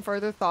get some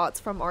further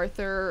thoughts from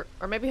Arthur,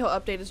 or maybe he'll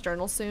update his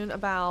journal soon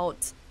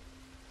about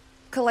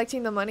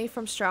collecting the money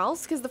from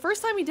Strauss, because the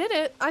first time he did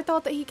it I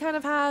thought that he kind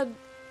of had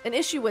an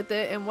issue with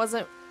it and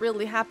wasn't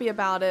really happy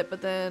about it,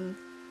 but then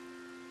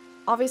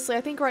obviously I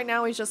think right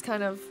now he's just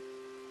kind of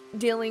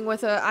dealing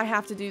with a I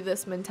have to do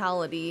this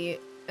mentality,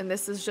 and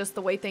this is just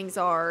the way things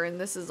are, and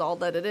this is all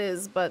that it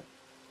is. But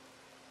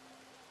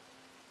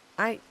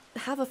I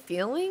have a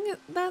feeling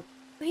that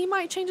he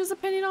might change his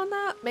opinion on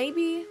that.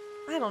 Maybe.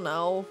 I don't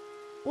know.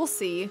 We'll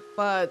see.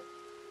 But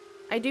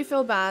I do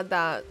feel bad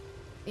that,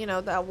 you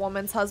know, that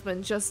woman's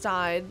husband just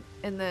died,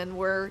 and then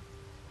we're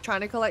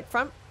trying to collect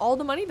from all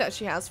the money that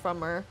she has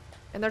from her,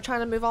 and they're trying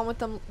to move on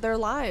with their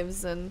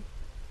lives, and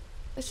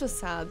it's just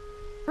sad.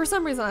 For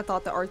some reason I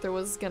thought that Arthur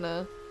was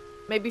gonna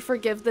maybe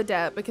forgive the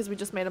debt because we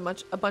just made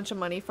a bunch of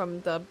money from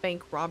the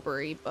bank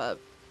robbery, but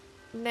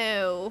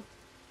no.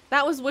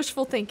 That was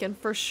wishful thinking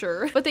for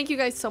sure. But thank you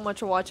guys so much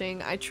for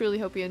watching. I truly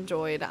hope you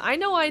enjoyed. I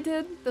know I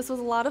did. This was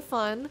a lot of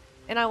fun,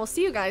 and I will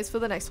see you guys for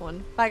the next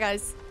one. Bye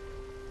guys.